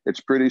 It's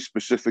pretty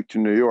specific to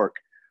New York,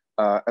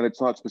 and it's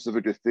not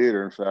specific to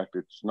theater. In fact,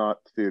 it's not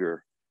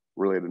theater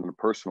related in a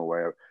personal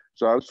way.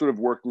 So I was sort of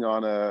working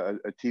on a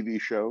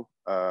TV show,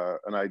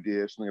 an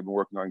idea, something I've been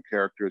working on,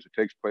 characters. It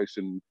takes place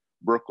in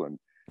Brooklyn,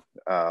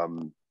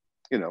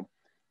 you know,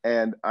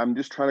 and I'm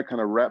just trying to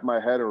kind of wrap my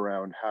head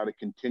around how to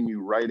continue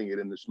writing it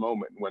in this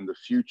moment when the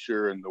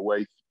future and the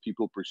way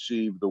people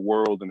perceive the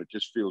world, and it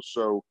just feels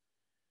so,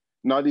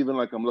 not even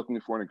like I'm looking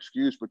for an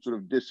excuse, but sort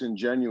of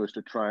disingenuous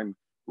to try and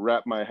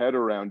wrap my head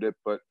around it,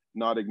 but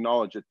not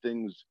acknowledge that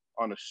things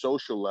on a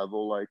social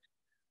level like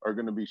are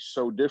going to be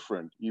so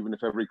different, even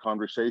if every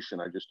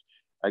conversation,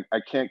 I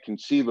can't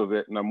conceive of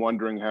it. And I'm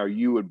wondering how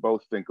you would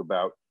both think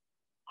about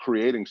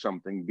creating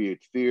something, be it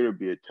theater,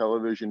 be it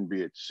television,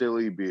 be it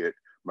silly, be it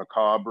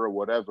macabre,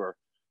 whatever,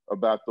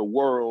 about the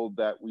world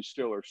that we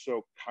still are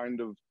so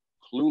kind of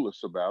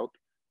clueless about,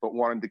 but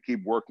wanting to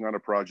keep working on a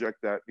project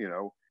that, you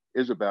know,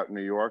 is about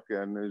New York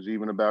and is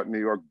even about New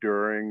York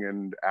during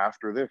and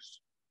after this.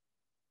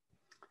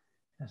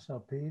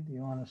 SLP, do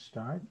you want to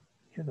start?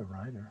 You're the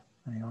writer.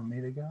 And you want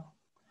me to go?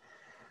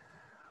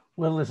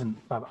 Well, listen,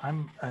 Bob,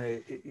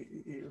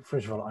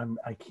 first of all,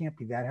 I can't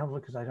be that helpful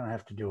because I don't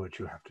have to do what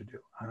you have to do.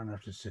 I don't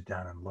have to sit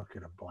down and look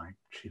at a blank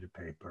sheet of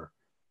paper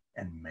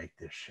and make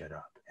this shit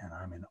up. And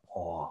I'm in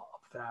awe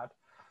of that.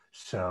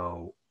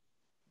 So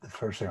the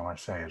first thing I want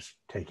to say is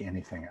take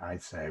anything I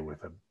say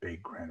with a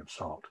big grain of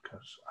salt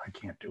because I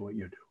can't do what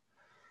you do.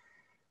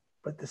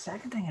 But the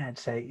second thing I'd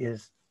say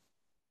is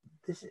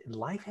this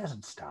life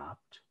hasn't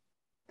stopped.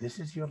 This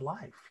is your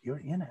life. You're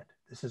in it.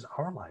 This is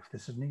our life.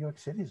 This is New York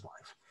City's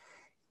life.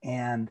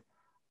 And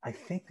I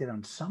think that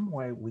in some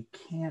way we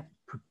can't,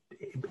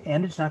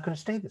 and it's not going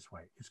to stay this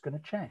way. It's going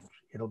to change.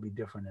 It'll be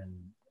different in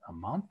a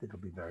month. It'll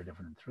be very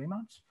different in 3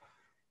 months.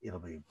 It'll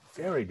be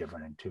very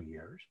different in 2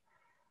 years.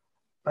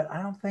 But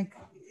I don't think,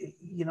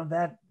 you know,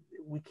 that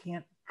we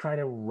can't try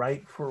to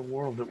write for a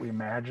world that we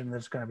imagine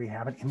that's going to be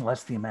happening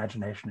unless the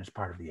imagination is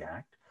part of the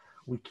act.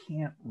 We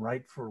can't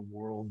write for a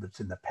world that's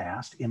in the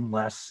past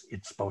unless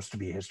it's supposed to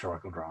be a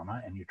historical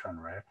drama and you're trying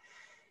to write it.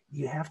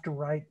 You have to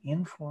write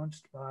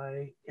influenced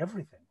by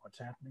everything, what's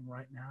happening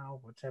right now,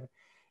 what's happening.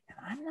 And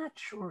I'm not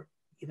sure,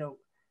 you know,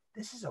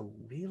 this is a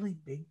really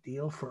big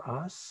deal for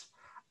us.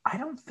 I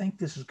don't think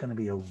this is going to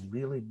be a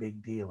really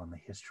big deal in the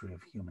history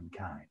of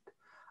humankind.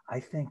 I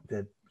think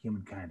that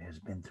humankind has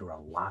been through a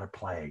lot of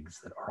plagues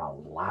that are a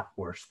lot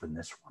worse than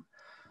this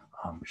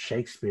one.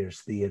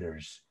 Shakespeare's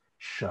theaters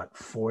shut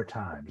 4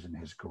 times in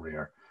his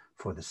career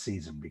for the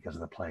season because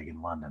of the plague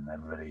in London.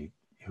 Everybody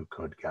who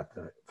could got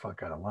the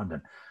fuck out of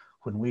London.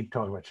 When we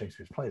talk about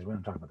Shakespeare's plays, we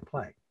don't talk about the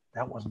plague.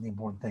 That wasn't the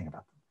important thing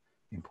about them.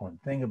 The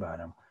important thing about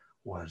him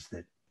was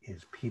that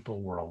his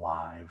people were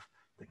alive,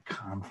 the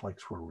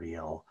conflicts were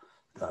real,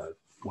 the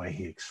way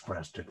he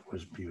expressed it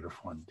was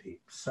beautiful and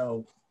deep.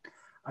 So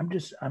I'm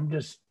just,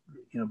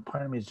 you know,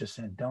 part of me is just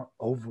saying, don't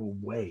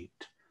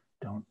overweight,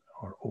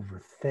 or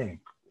overthink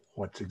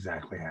what's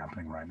exactly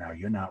happening right now.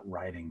 You're not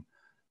writing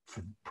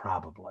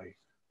probably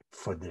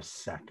for this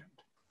second.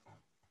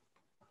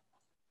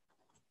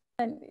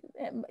 And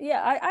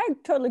yeah, I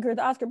totally agree with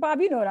Oskar. Bob,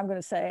 you know what I'm going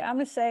to say. I'm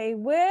going to say,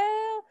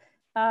 well,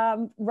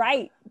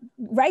 write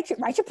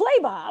your play,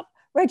 Bob.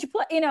 Write your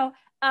play, you know,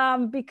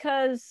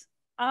 because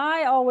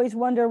I always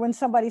wonder when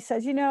somebody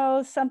says, you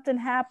know, something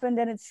happened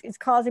and it's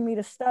causing me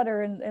to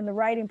stutter in the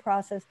writing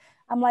process.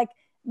 I'm like,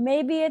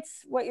 maybe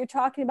it's what you're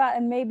talking about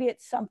and maybe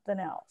it's something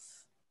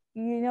else.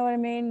 You know what I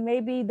mean?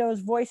 Maybe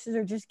those voices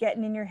are just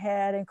getting in your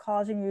head and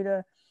causing you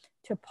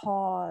to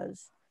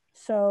pause.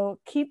 So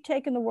keep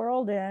taking the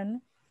world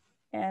in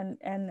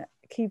and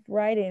keep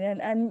writing.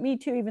 And me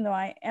too, even though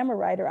I am a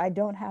writer, I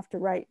don't have to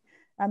write.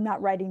 I'm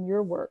not writing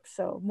your work.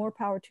 So more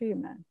power to you,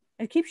 man.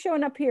 And keep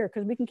showing up here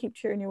because we can keep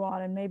cheering you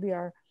on and maybe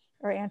our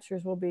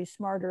answers will be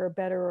smarter or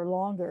better or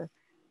longer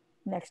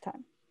next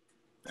time.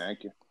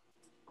 Thank you.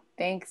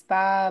 Thanks,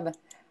 Bob.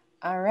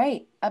 All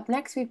right. Up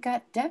next, we've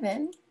got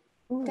Devin.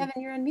 Ooh.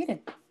 Devin, you're unmuted.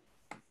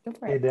 Go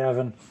for it. Hey,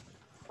 Devin.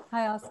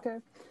 Hi,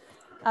 Oskar.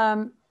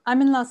 I'm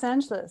in Los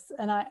Angeles,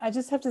 and I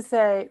just have to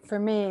say, for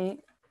me,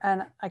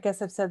 and I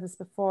guess I've said this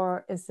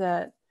before, is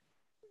that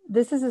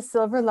this is a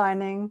silver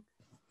lining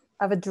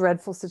of a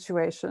dreadful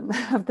situation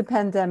of the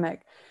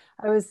pandemic.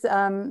 I was,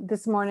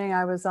 this morning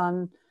I was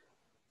on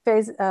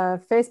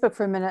Facebook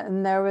for a minute,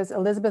 and there was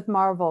Elizabeth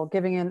Marvel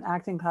giving an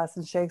acting class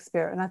in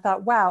Shakespeare. And I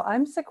thought, wow,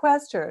 I'm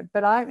sequestered,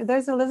 but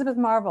there's Elizabeth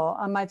Marvel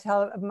on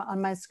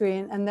my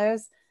screen, and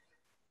there's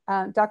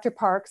Dr.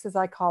 Parks, as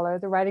I call her,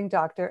 the writing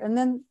doctor. And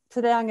then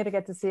today I'm going to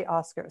get to see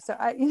Oskar. So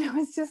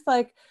it's just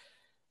like,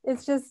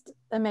 it's just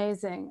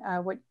amazing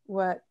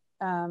what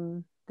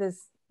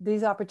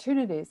these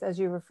opportunities, as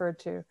you referred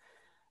to,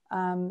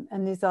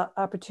 and these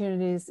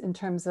opportunities in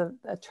terms of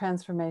a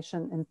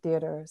transformation in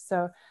theater.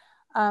 So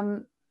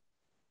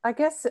I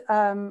guess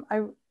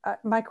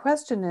my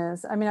question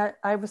is, I mean,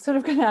 I was sort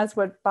of going to ask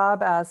what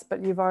Bob asked,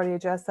 but you've already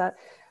addressed that.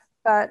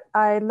 But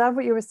I love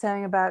what you were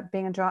saying about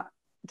being a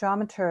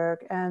dramaturg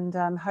and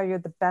how you're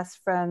the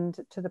best friend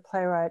to the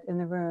playwright in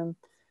the room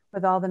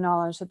with all the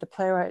knowledge that the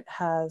playwright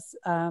has.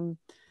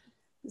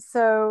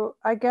 So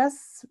I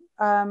guess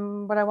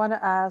what I want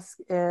to ask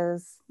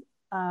is,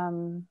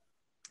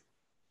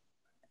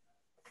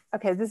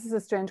 okay, this is a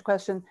strange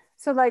question.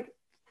 So like,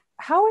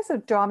 how is a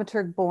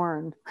dramaturg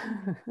born?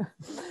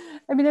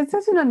 I mean, it's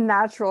such an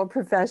unnatural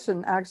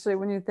profession, actually,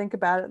 when you think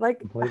about it.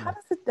 Like, how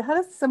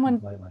does someone,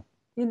 Completely.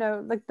 you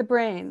know, like the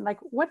brain, like,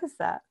 what is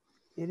that?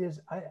 It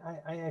is, I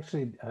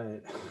actually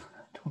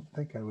don't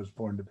think I was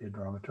born to be a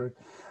dramaturg.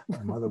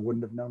 My mother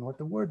wouldn't have known what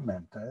the word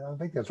meant. I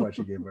think that's why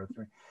she gave birth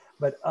to me.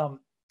 But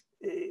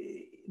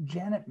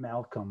Janet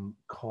Malcolm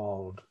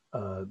called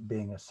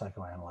being a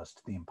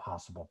psychoanalyst the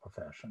impossible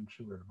profession.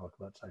 She wrote a book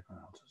about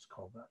psychoanalysis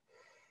called that.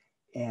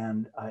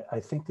 And I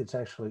think it's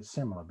actually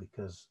similar,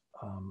 because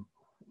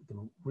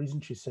the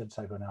reason she said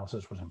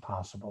psychoanalysis was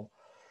impossible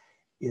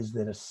is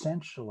that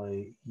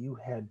essentially you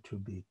had to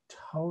be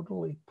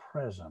totally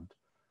present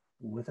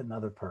with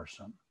another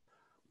person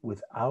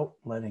without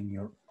letting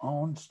your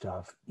own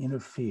stuff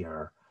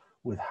interfere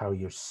with how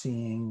you're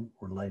seeing,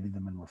 relating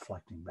them, and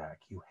reflecting back.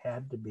 You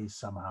had to be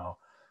somehow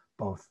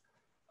both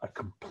a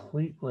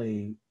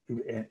completely,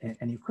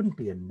 and you couldn't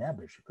be a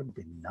nebbish, you couldn't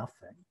be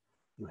nothing.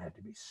 You had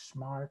to be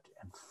smart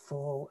and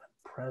full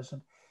and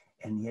present,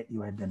 and yet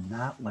you had to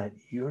not let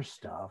your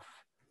stuff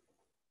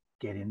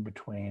get in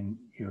between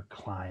your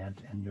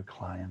client and your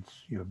client's,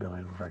 your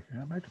ability to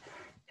recognize.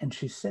 And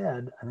she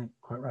said, I think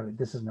quite right,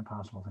 this is an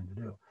impossible thing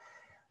to do.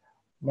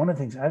 One of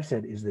the things I've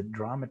said is that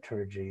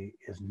dramaturgy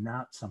is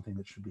not something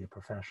that should be a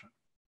profession.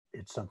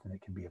 It's something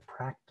that can be a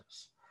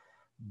practice.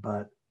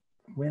 But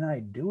when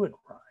I do it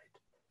right,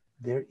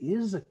 there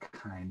is a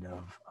kind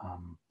of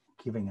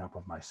giving up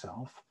of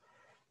myself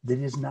that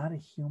is not a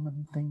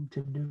human thing to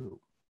do.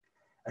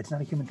 It's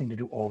not a human thing to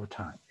do all the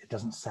time. It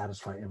doesn't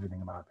satisfy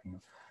everything about being.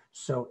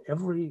 So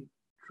every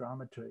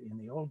dramaturg in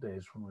the old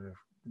days, when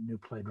new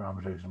play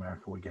dramaturgs in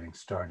America were getting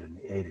started in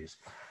the 80s,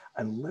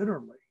 I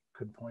literally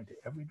could point to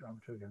every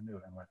dramaturg I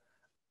knew and went,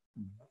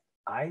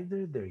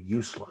 either they're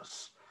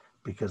useless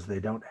because they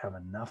don't have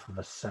enough of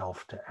a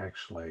self to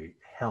actually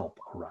help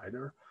a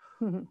writer,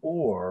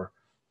 or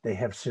they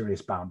have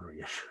serious boundary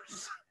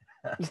issues.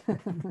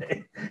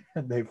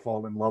 and they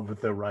fall in love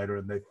with their writer,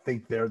 and they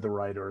think they're the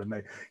writer, and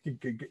they,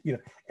 you know,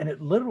 and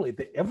it literally,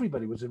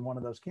 everybody was in one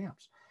of those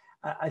camps.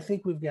 I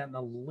think we've gotten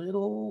a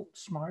little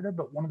smarter,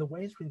 but one of the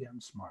ways we've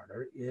gotten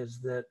smarter is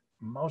that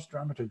most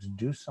dramaturgs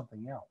do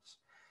something else.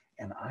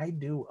 And I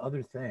do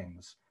other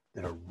things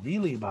that are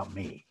really about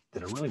me,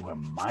 that are really where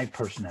my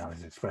personality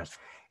is expressed.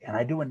 And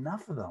I do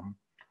enough of them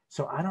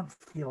so I don't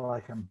feel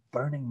like I'm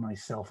burning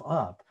myself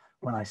up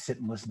when I sit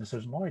and listen to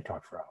Suzan-Lori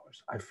talk for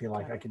hours. I feel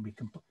like I can be,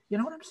 you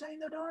know what I'm saying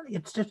though, Dawn?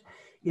 It's just,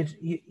 it's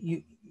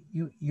you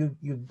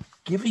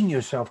giving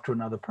yourself to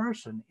another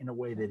person in a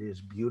way that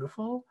is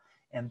beautiful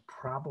and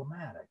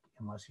problematic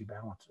unless you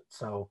balance it.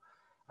 So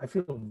I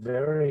feel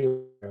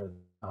very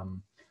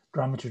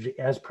dramaturgy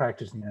as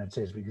practiced in the United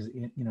States, because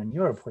in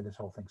Europe, where this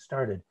whole thing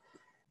started,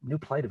 new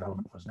play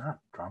development was not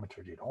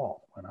dramaturgy at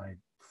all. When I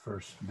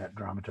first met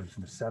dramaturgs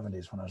in the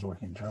 70s, when I was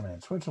working in Germany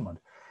and Switzerland,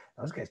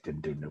 those guys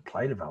didn't do new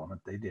play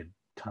development. They did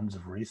tons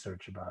of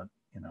research about,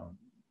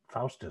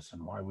 Faustus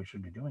and why we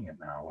should be doing it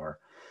now, or,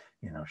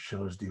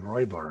 shows de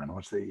Räuber,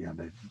 and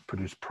they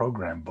produced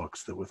program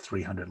books that were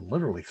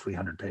literally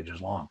 300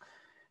 pages long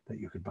that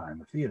you could buy in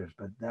the theaters.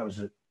 But that was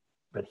it.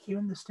 But here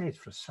in the States,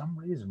 for some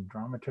reason,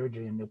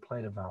 dramaturgy and new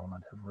play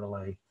development have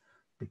really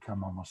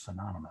become almost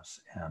synonymous.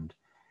 And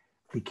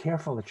be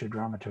careful that your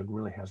dramaturg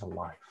really has a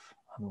life.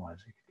 Otherwise,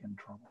 you could get in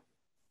trouble.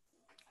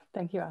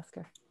 Thank you,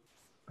 Oskar.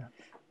 Yeah.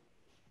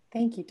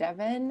 Thank you,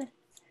 Devin.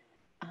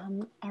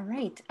 All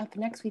right, up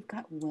next, we've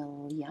got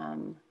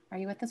William. Are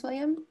you with us,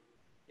 William?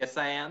 Yes,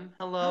 I am.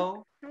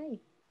 Hello. Hi.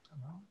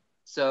 Hello.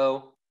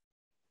 So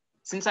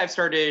since I've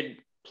started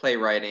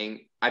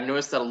playwriting, I've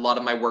noticed that a lot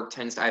of my work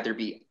tends to either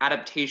be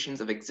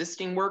adaptations of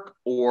existing work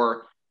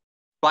or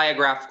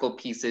biographical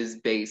pieces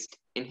based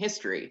in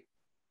history.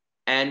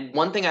 And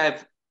one thing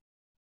I've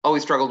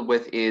always struggled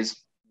with is,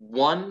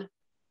 one,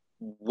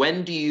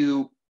 when do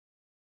you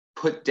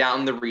put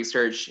down the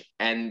research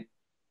and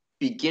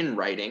begin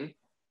writing?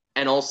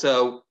 And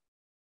also,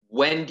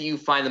 when do you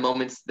find the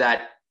moments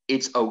that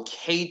it's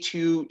okay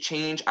to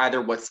change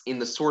either what's in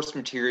the source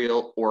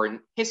material or in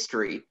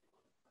history,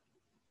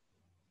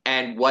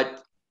 and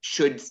what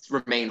should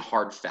remain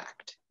hard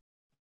fact?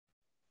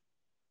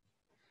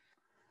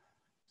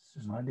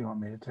 Susan, do you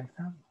want me to take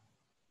that?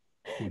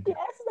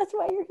 Yes, that's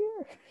why you're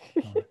here.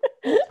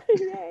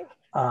 Yay.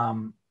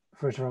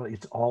 First of all,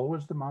 it's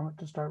always the moment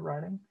to start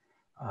writing.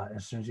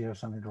 As soon as you have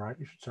something to write,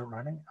 you should start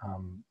writing.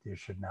 You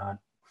should not,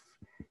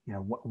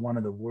 one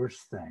of the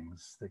worst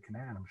things that can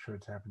happen, I'm sure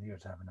it's happened to you,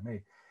 it's happened to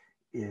me,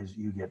 is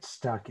you get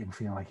stuck in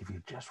feeling like if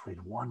you just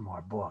read one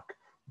more book,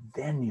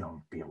 then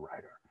you'll be a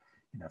writer.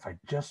 If I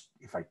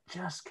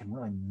just can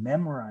really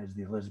memorize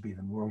the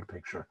Elizabethan world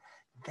picture,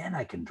 then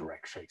I can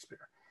direct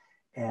Shakespeare.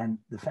 And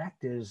the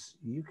fact is,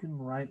 you can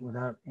write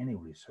without any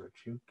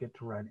research. You get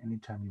to write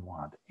anytime you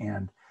want.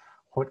 And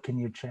what can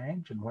you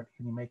change and what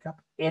can you make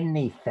up?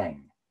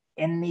 Anything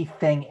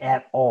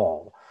at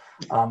all.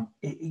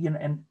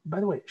 And by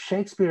the way,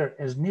 Shakespeare,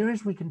 as near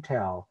as we can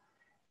tell,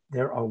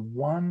 there are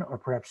one or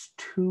perhaps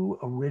two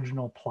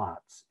original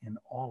plots in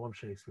all of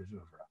Shakespeare's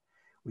oeuvre.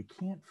 We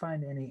can't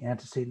find any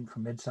antecedent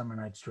from Midsummer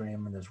Night's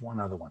Dream, and there's one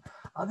other one.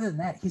 Other than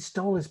that, he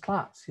stole his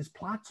plots. His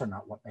plots are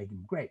not what made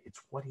him great.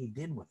 It's what he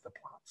did with the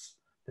plots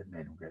that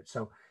made him great.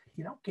 So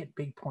you don't get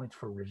big points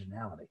for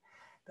originality.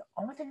 The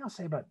only thing I'll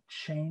say about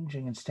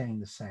changing and staying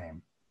the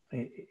same,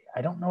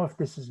 I don't know if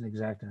this is an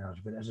exact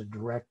analogy, but as a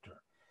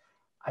director,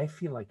 I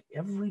feel like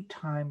every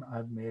time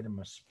I've made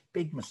a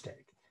big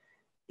mistake,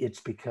 it's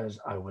because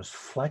I was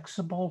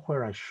flexible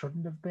where I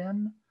shouldn't have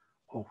been,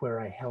 or where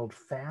I held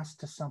fast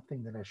to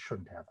something that I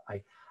shouldn't have.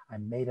 I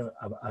made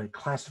a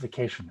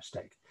classification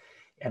mistake.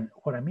 And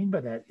what I mean by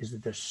that is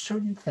that there's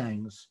certain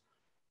things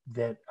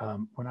that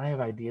when I have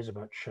ideas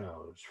about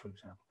shows, for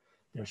example,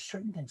 there are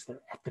certain things that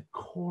are at the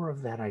core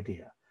of that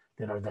idea,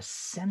 that are the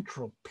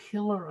central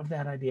pillar of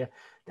that idea.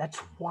 That's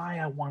why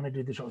I want to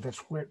do the show. That's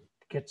where it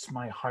gets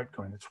my heart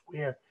going. That's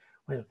where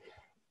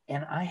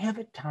and I have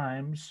at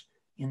times,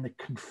 in the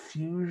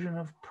confusion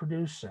of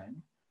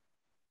producing,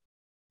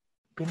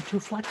 been too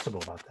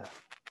flexible about that.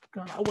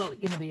 Going, oh, well,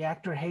 the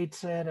actor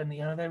hates it, and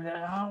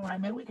they're, oh, right,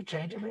 maybe we could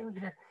change it, maybe we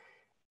could.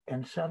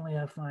 And suddenly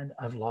I find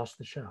I've lost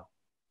the show.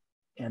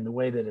 And the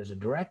way that as a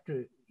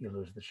director you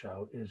lose the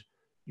show is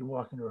you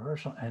walk into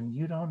rehearsal and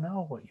you don't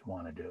know what you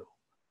want to do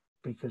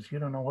because you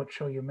don't know what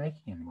show you're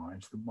making anymore.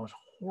 It's the most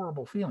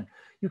horrible feeling.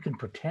 You can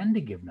pretend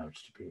to give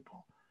notes to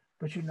people,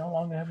 but you no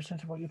longer have a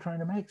sense of what you're trying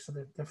to make, so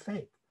they're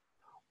fake.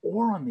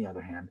 Or on the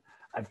other hand,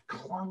 I've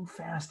clung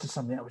fast to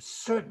something I was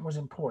certain was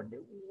important.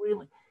 It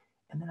really,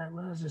 and then I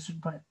realized at a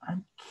certain point,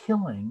 I'm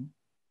killing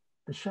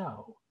the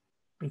show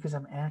because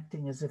I'm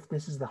acting as if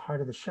this is the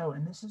heart of the show,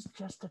 and this is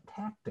just a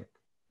tactic.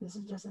 This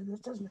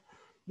doesn't,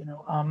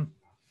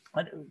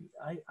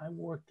 I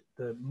worked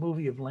the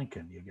movie of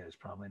Lincoln, you guys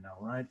probably know,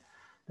 right?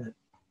 That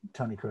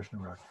Tony Kushner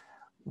wrote.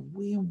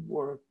 We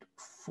worked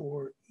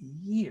for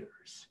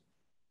years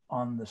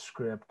on the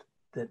script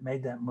that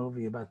made that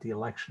movie about the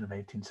election of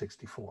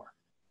 1864.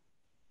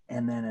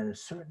 And then at a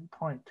certain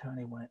point,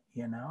 Tony went,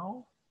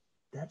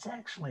 that's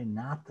actually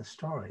not the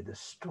story. The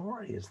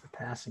story is the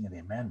passing of the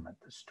amendment.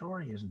 The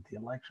story isn't the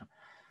election.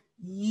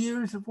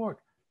 Years of work,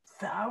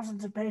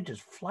 thousands of pages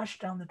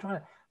flushed down the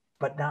toilet,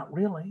 but not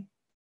really,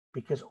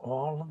 because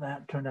all of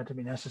that turned out to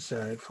be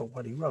necessary for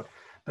what he wrote.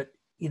 But,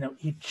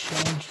 he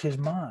changed his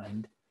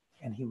mind,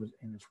 and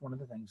it's one of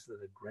the things that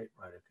a great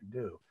writer can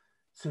do.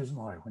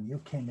 Suzan-Lori, when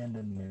you came in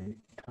to me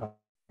talking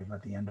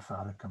about the end of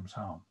Father Comes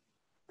Home,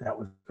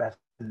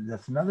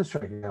 that's another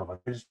story to tell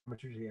about the greatest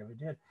dramaturgy he ever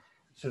did.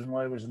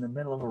 Suzan-Lori was in the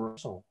middle of a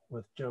rehearsal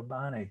with Joe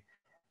Bonney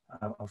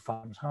of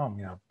Father Comes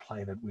Home,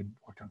 play that we'd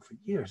worked on for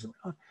years. And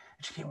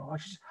she came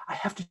and she said, I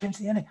have to change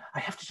the ending. I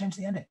have to change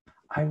the ending.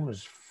 I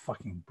was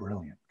fucking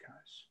brilliant,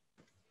 guys.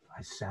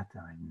 I sat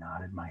there, I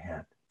nodded my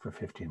head for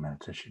 15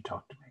 minutes as she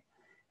talked to me.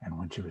 And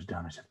when she was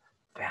done, I said,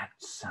 that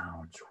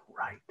sounds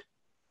right.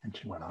 And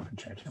she went off and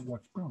changed it.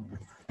 What's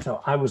brilliant?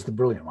 So I was the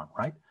brilliant one,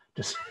 right?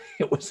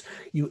 It was,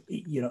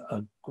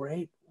 a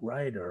great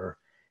writer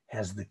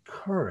has the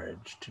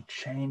courage to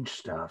change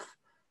stuff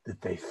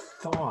that they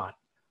thought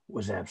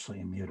was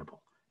absolutely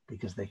immutable,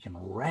 because they can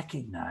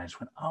recognize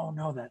when, oh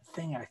no, that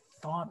thing I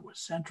thought was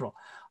central,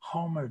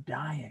 Homer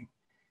dying,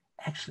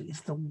 actually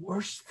it's the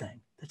worst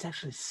thing that's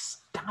actually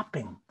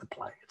stopping the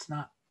play. It's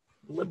not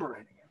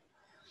liberating it.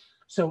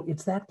 So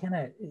it's that kind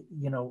of,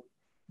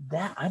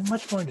 that I'm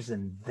much more interested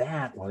in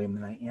that, William,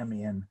 than I am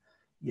in,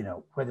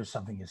 whether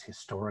something is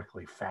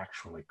historically,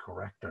 factually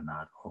correct or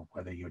not, or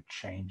whether you're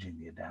changing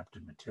the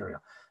adapted material.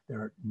 There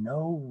are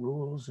no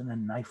rules in a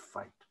knife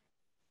fight,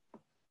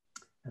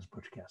 as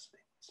Butch Cassidy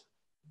said.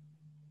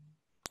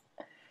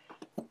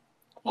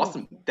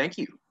 Awesome. Thank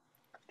you.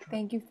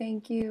 Thank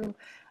you.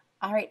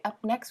 All right, up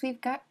next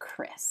we've got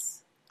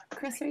Chris.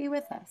 Chris, are you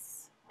with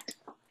us?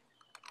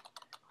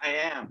 I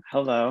am.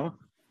 Hello.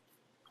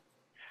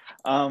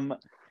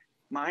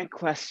 My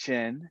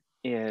question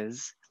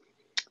is,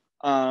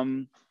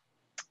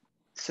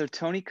 so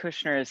Tony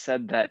Kushner has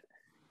said that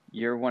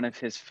you're one of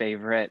his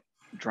favorite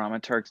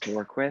dramaturgs to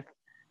work with,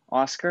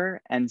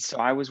 Oskar. And so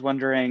I was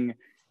wondering,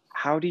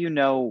 how do you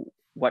know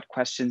what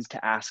questions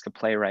to ask a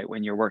playwright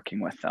when you're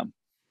working with them?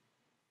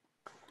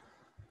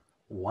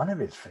 One of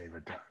his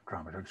favorite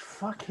dramaturgs,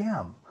 fuck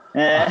him.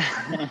 Eh.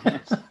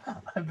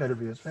 I better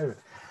be his favorite.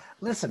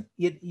 Listen,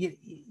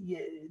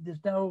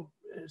 there's no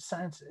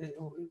science.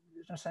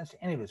 There's no science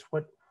to any of this.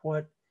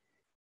 What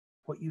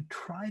you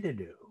try to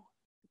do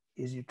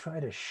is you try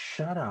to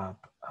shut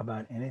up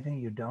about anything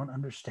you don't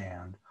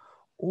understand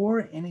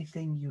or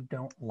anything you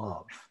don't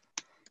love.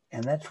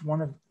 And that's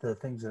one of the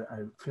things that I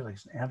feel like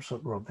is an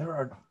absolute rule. There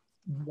are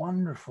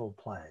wonderful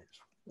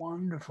plays,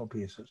 wonderful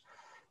pieces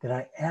that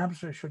I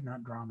absolutely should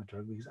not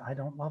dramaturg because I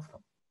don't love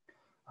them.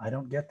 I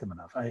don't get them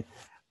enough.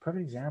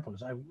 Perfect example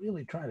is I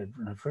really tried it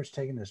when I first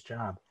taken this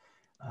job.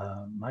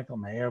 Michael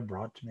Mayer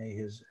brought to me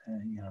his,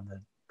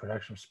 the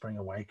production of Spring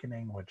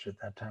Awakening, which at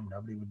that time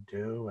nobody would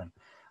do. And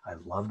I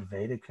loved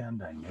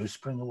Wedekind. I knew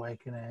Spring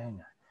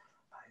Awakening.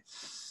 I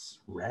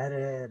read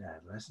it.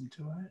 I listened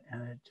to it,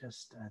 and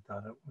I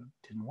thought it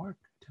didn't work.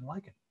 Didn't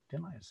like it. I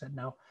said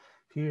no.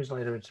 A few years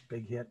later, it's a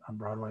big hit on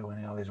Broadway,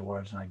 winning all these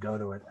awards, and I go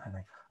to it. And I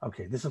think,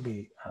 okay, this will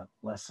be a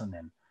lesson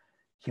in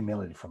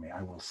humility for me.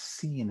 I will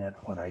see in it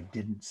what I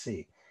didn't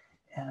see.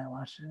 And I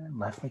watched it and it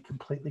left me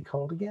completely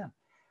cold again.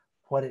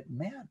 What it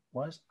meant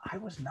was I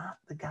was not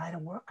the guy to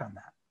work on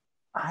that.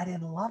 I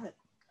didn't love it.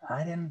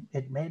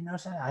 It made no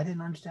sense. I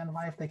didn't understand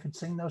why if they could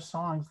sing those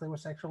songs, they were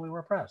sexually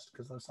repressed,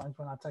 because those songs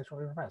were not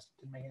sexually repressed.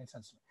 It didn't make any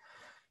sense to me.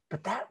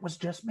 But that was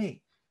just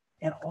me.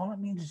 And all it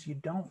means is you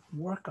don't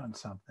work on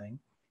something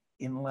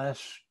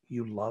unless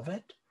you love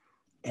it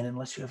and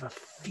unless you have a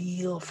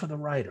feel for the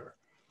writer.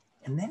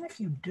 And then if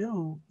you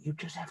do, you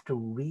just have to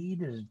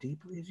read as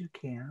deeply as you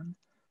can,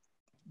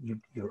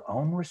 your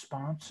own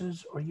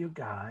responses or your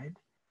guide,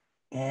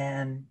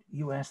 and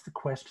you ask the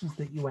questions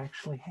that you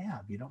actually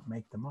have. You don't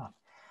make them up.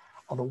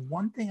 Although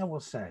one thing I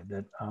will say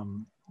that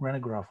Rena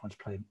Groff once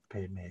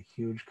paid me a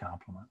huge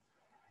compliment.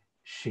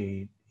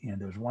 She,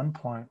 there was one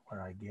point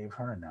where I gave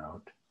her a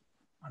note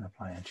on a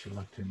play and she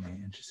looked at me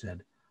and she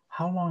said,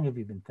 "How long have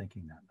you been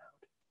thinking that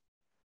note?"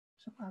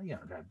 I said,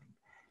 "Well,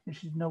 and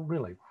she said, "No,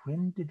 really,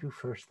 when did you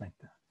first think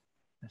that?"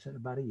 I said,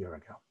 "About a year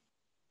ago."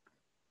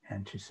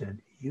 And she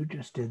said, "You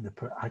just did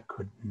I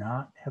could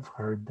not have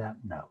heard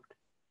that note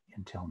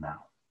until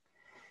now."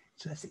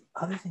 So that's the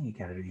other thing you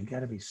got to do. You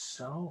got to be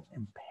so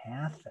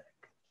empathic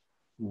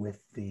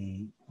with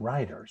the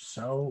writer.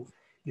 So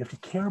you have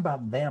to care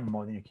about them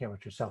more than you care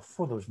about yourself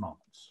for those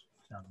moments.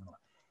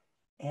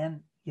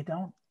 And you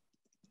don't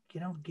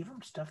give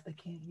them stuff they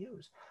can't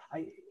use.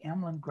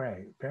 Amlin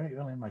Gray, very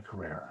early in my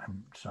career,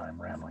 I'm sorry, I'm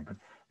rambling, but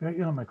very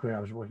early in my career, I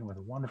was working with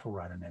a wonderful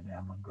writer named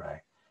Amlin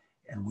Gray.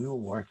 And we were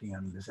working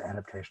on this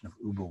adaptation of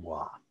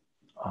Uberwa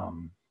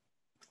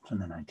in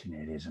the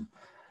 1980s. And,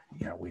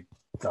 we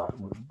thought it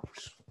was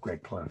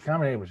great political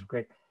comedy. It was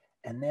great.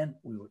 And then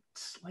we were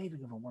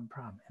slaving over one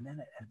problem. And then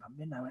at about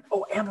midnight, I went,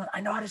 "Oh, Amlin,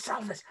 I know how to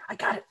solve this. I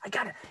got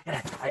it. And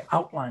I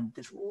outlined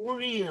this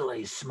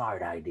really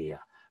smart idea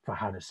for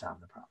how to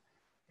solve the problem.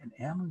 And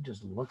Amlin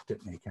just looked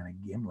at me kind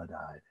of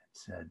gimlet-eyed and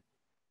said,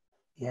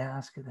 "Yeah,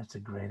 Oskar, that's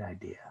a great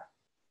idea.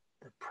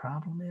 The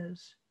problem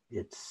is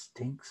it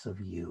stinks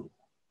of you."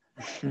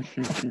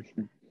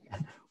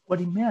 What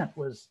he meant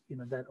was,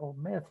 that old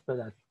myth, but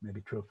that may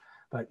be true,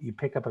 but you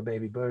pick up a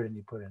baby bird and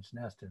you put it in its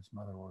nest and its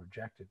mother will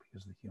reject it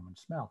because of the human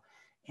smell.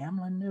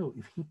 Amlin knew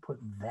if he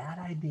put that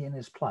idea in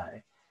his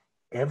play,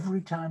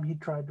 every time he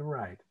tried to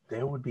write,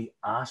 there would be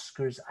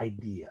Oscar's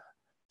idea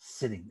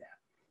sitting there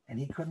and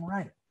he couldn't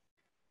write it.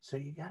 So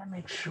you got to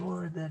make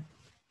sure that,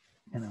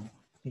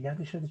 you got to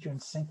be sure that you're in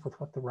sync with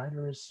what the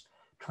writer is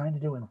trying to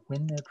do and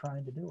when they're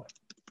trying to do it.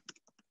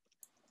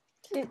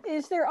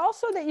 Is there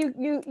also that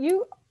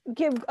you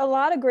give a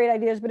lot of great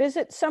ideas, but is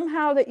it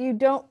somehow that you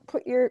don't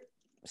put your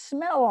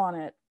smell on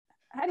it?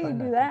 How do you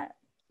do that?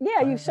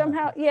 Yeah, you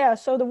somehow,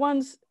 so the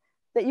ones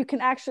that you can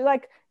actually,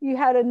 like you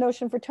had a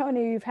notion for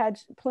Tony, you've had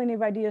plenty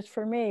of ideas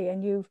for me,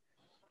 and you've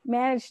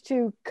managed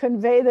to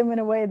convey them in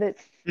a way that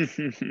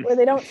where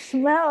they don't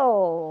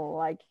smell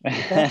like.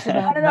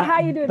 I don't know how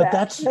you do that.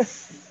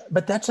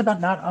 But that's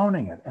about not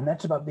owning it, and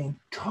that's about being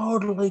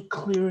totally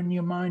clear in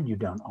your mind you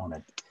don't own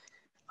it.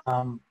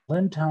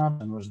 Lynn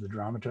Thompson was the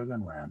dramaturg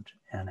on Rent,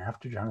 and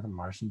after Jonathan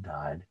Larson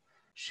died,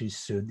 she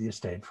sued the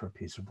estate for a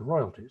piece of the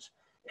royalties.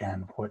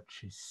 And what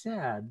she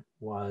said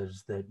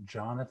was that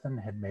Jonathan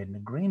had made an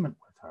agreement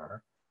with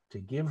her to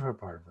give her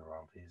part of the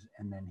royalties,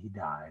 and then he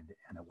died,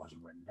 and it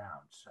wasn't written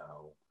down,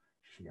 so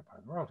she should get part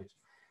of the royalties.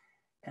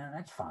 And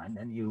that's fine.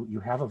 And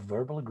you have a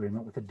verbal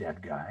agreement with a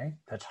dead guy.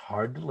 That's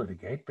hard to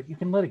litigate, but you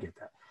can litigate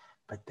that.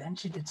 But then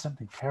she did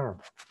something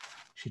terrible.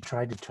 She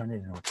tried to turn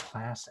it into a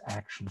class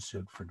action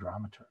suit for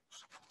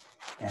dramaturgs.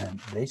 And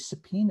they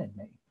subpoenaed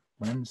me,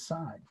 went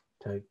inside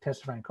to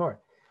testify in court.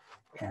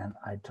 And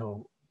I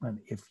told them,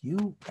 if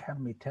you have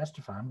me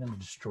testify, I'm going to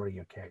destroy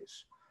your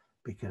case.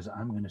 Because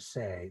I'm going to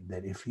say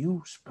that if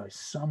you, by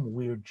some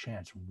weird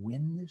chance,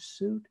 win this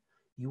suit,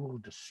 you will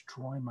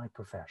destroy my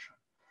profession.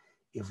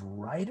 If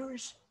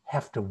writers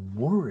have to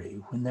worry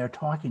when they're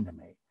talking to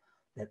me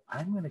that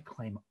I'm going to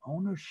claim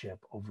ownership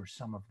over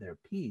some of their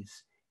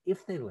piece,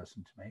 if they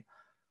listen to me,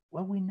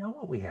 Well, we know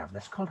what we have.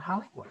 That's called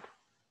Hollywood.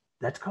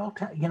 That's called,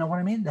 you know what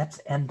I mean?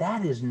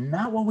 That is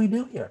not what we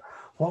do here.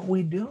 What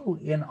we do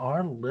in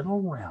our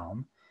little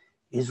realm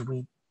is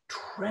we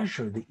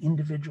treasure the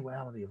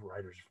individuality of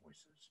writers'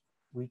 voices.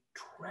 We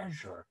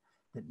treasure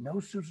that no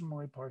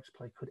Suzan-Lori Parks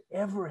play could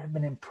ever have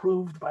been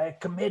improved by a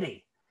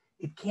committee.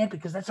 It can't,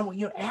 because that's not what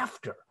you're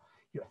after.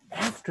 You're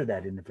after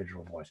that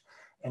individual voice.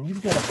 And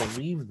you've got to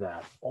believe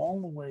that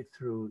all the way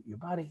through your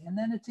body. And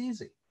then it's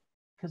easy,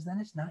 because then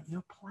it's not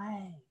your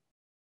play.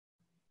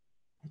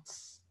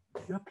 It's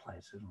your play,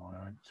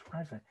 Suzan-Lori. It's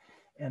private.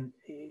 And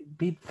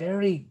be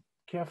very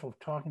careful of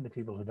talking to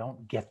people who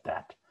don't get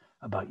that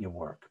about your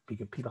work,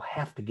 because people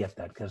have to get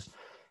that, because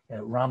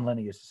Ron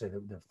Linney used to say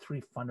that the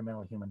three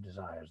fundamental human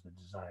desires, the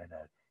desire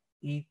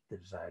to eat, the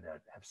desire to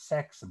have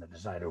sex, and the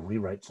desire to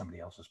rewrite somebody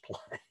else's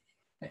play.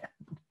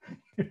 And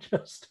you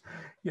just,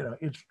 you know,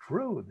 it's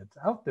true. That's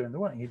out there in the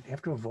world. You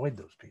have to avoid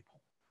those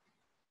people.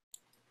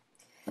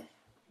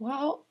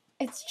 Well,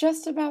 it's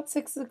just about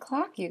 6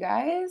 o'clock, you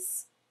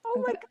guys.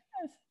 Oh my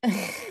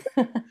goodness.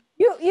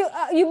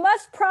 You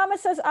must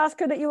promise us,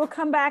 Oskar, that you will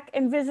come back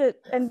and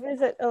visit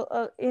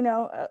you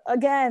know,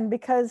 again,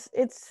 because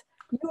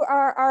you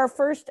are our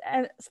first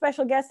and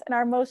special guest and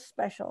our most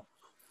special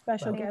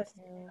guest.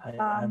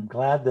 I'm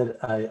glad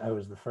that I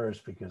was the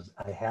first, because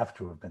I have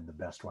to have been the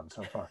best one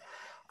so far.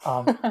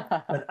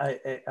 But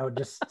I would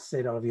just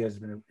say to all of you, it's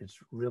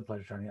a real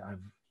pleasure, Tony.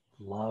 I've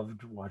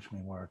loved Watch Me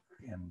Work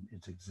in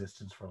its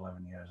existence for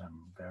 11 years.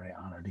 I'm very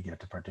honored to get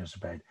to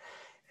participate.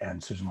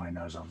 And Suzan-Lori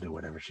knows I'll do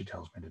whatever she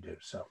tells me to do.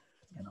 So,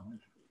 you know,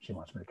 if she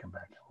wants me to come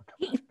back, I will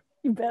come back.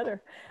 You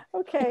better.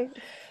 Okay.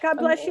 God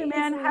bless you,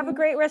 man. Have a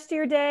great rest of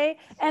your day.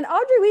 And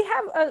Audrey,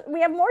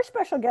 we have more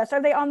special guests.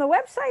 Are they on the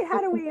website?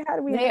 How do we?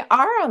 They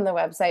are on the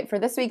website for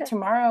this week.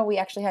 Tomorrow we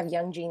actually have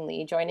Young Jean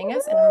Lee joining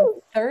us, and on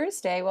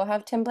Thursday we'll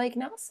have Tim Blake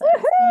Nelson.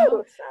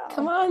 So,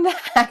 come on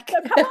back.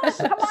 Come on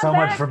So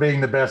back. much for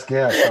being the best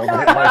guest.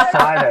 By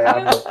Friday,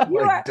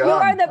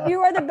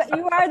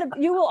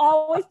 you will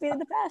always be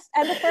the best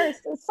and the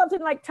first. It's something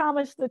like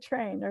Thomas the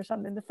Train or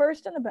something. The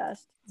first and the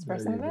best. It's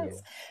first and the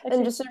best.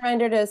 And just a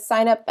reminder to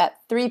sign up at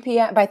 3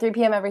 p.m. by 3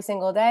 p.m. every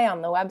single day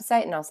on the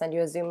website, and I'll send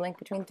you a Zoom link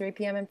between 3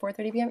 p.m. and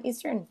 4:30 p.m.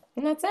 Eastern.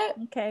 And that's it.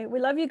 Okay. We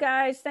love you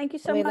guys. Thank you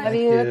so much. We love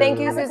you. Thank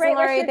you,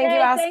 Suzan-Lori. Thank you,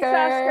 Oscar.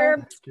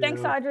 Thanks, Oskar.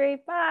 Thanks,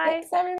 Audrey. Bye. Thanks, everyone.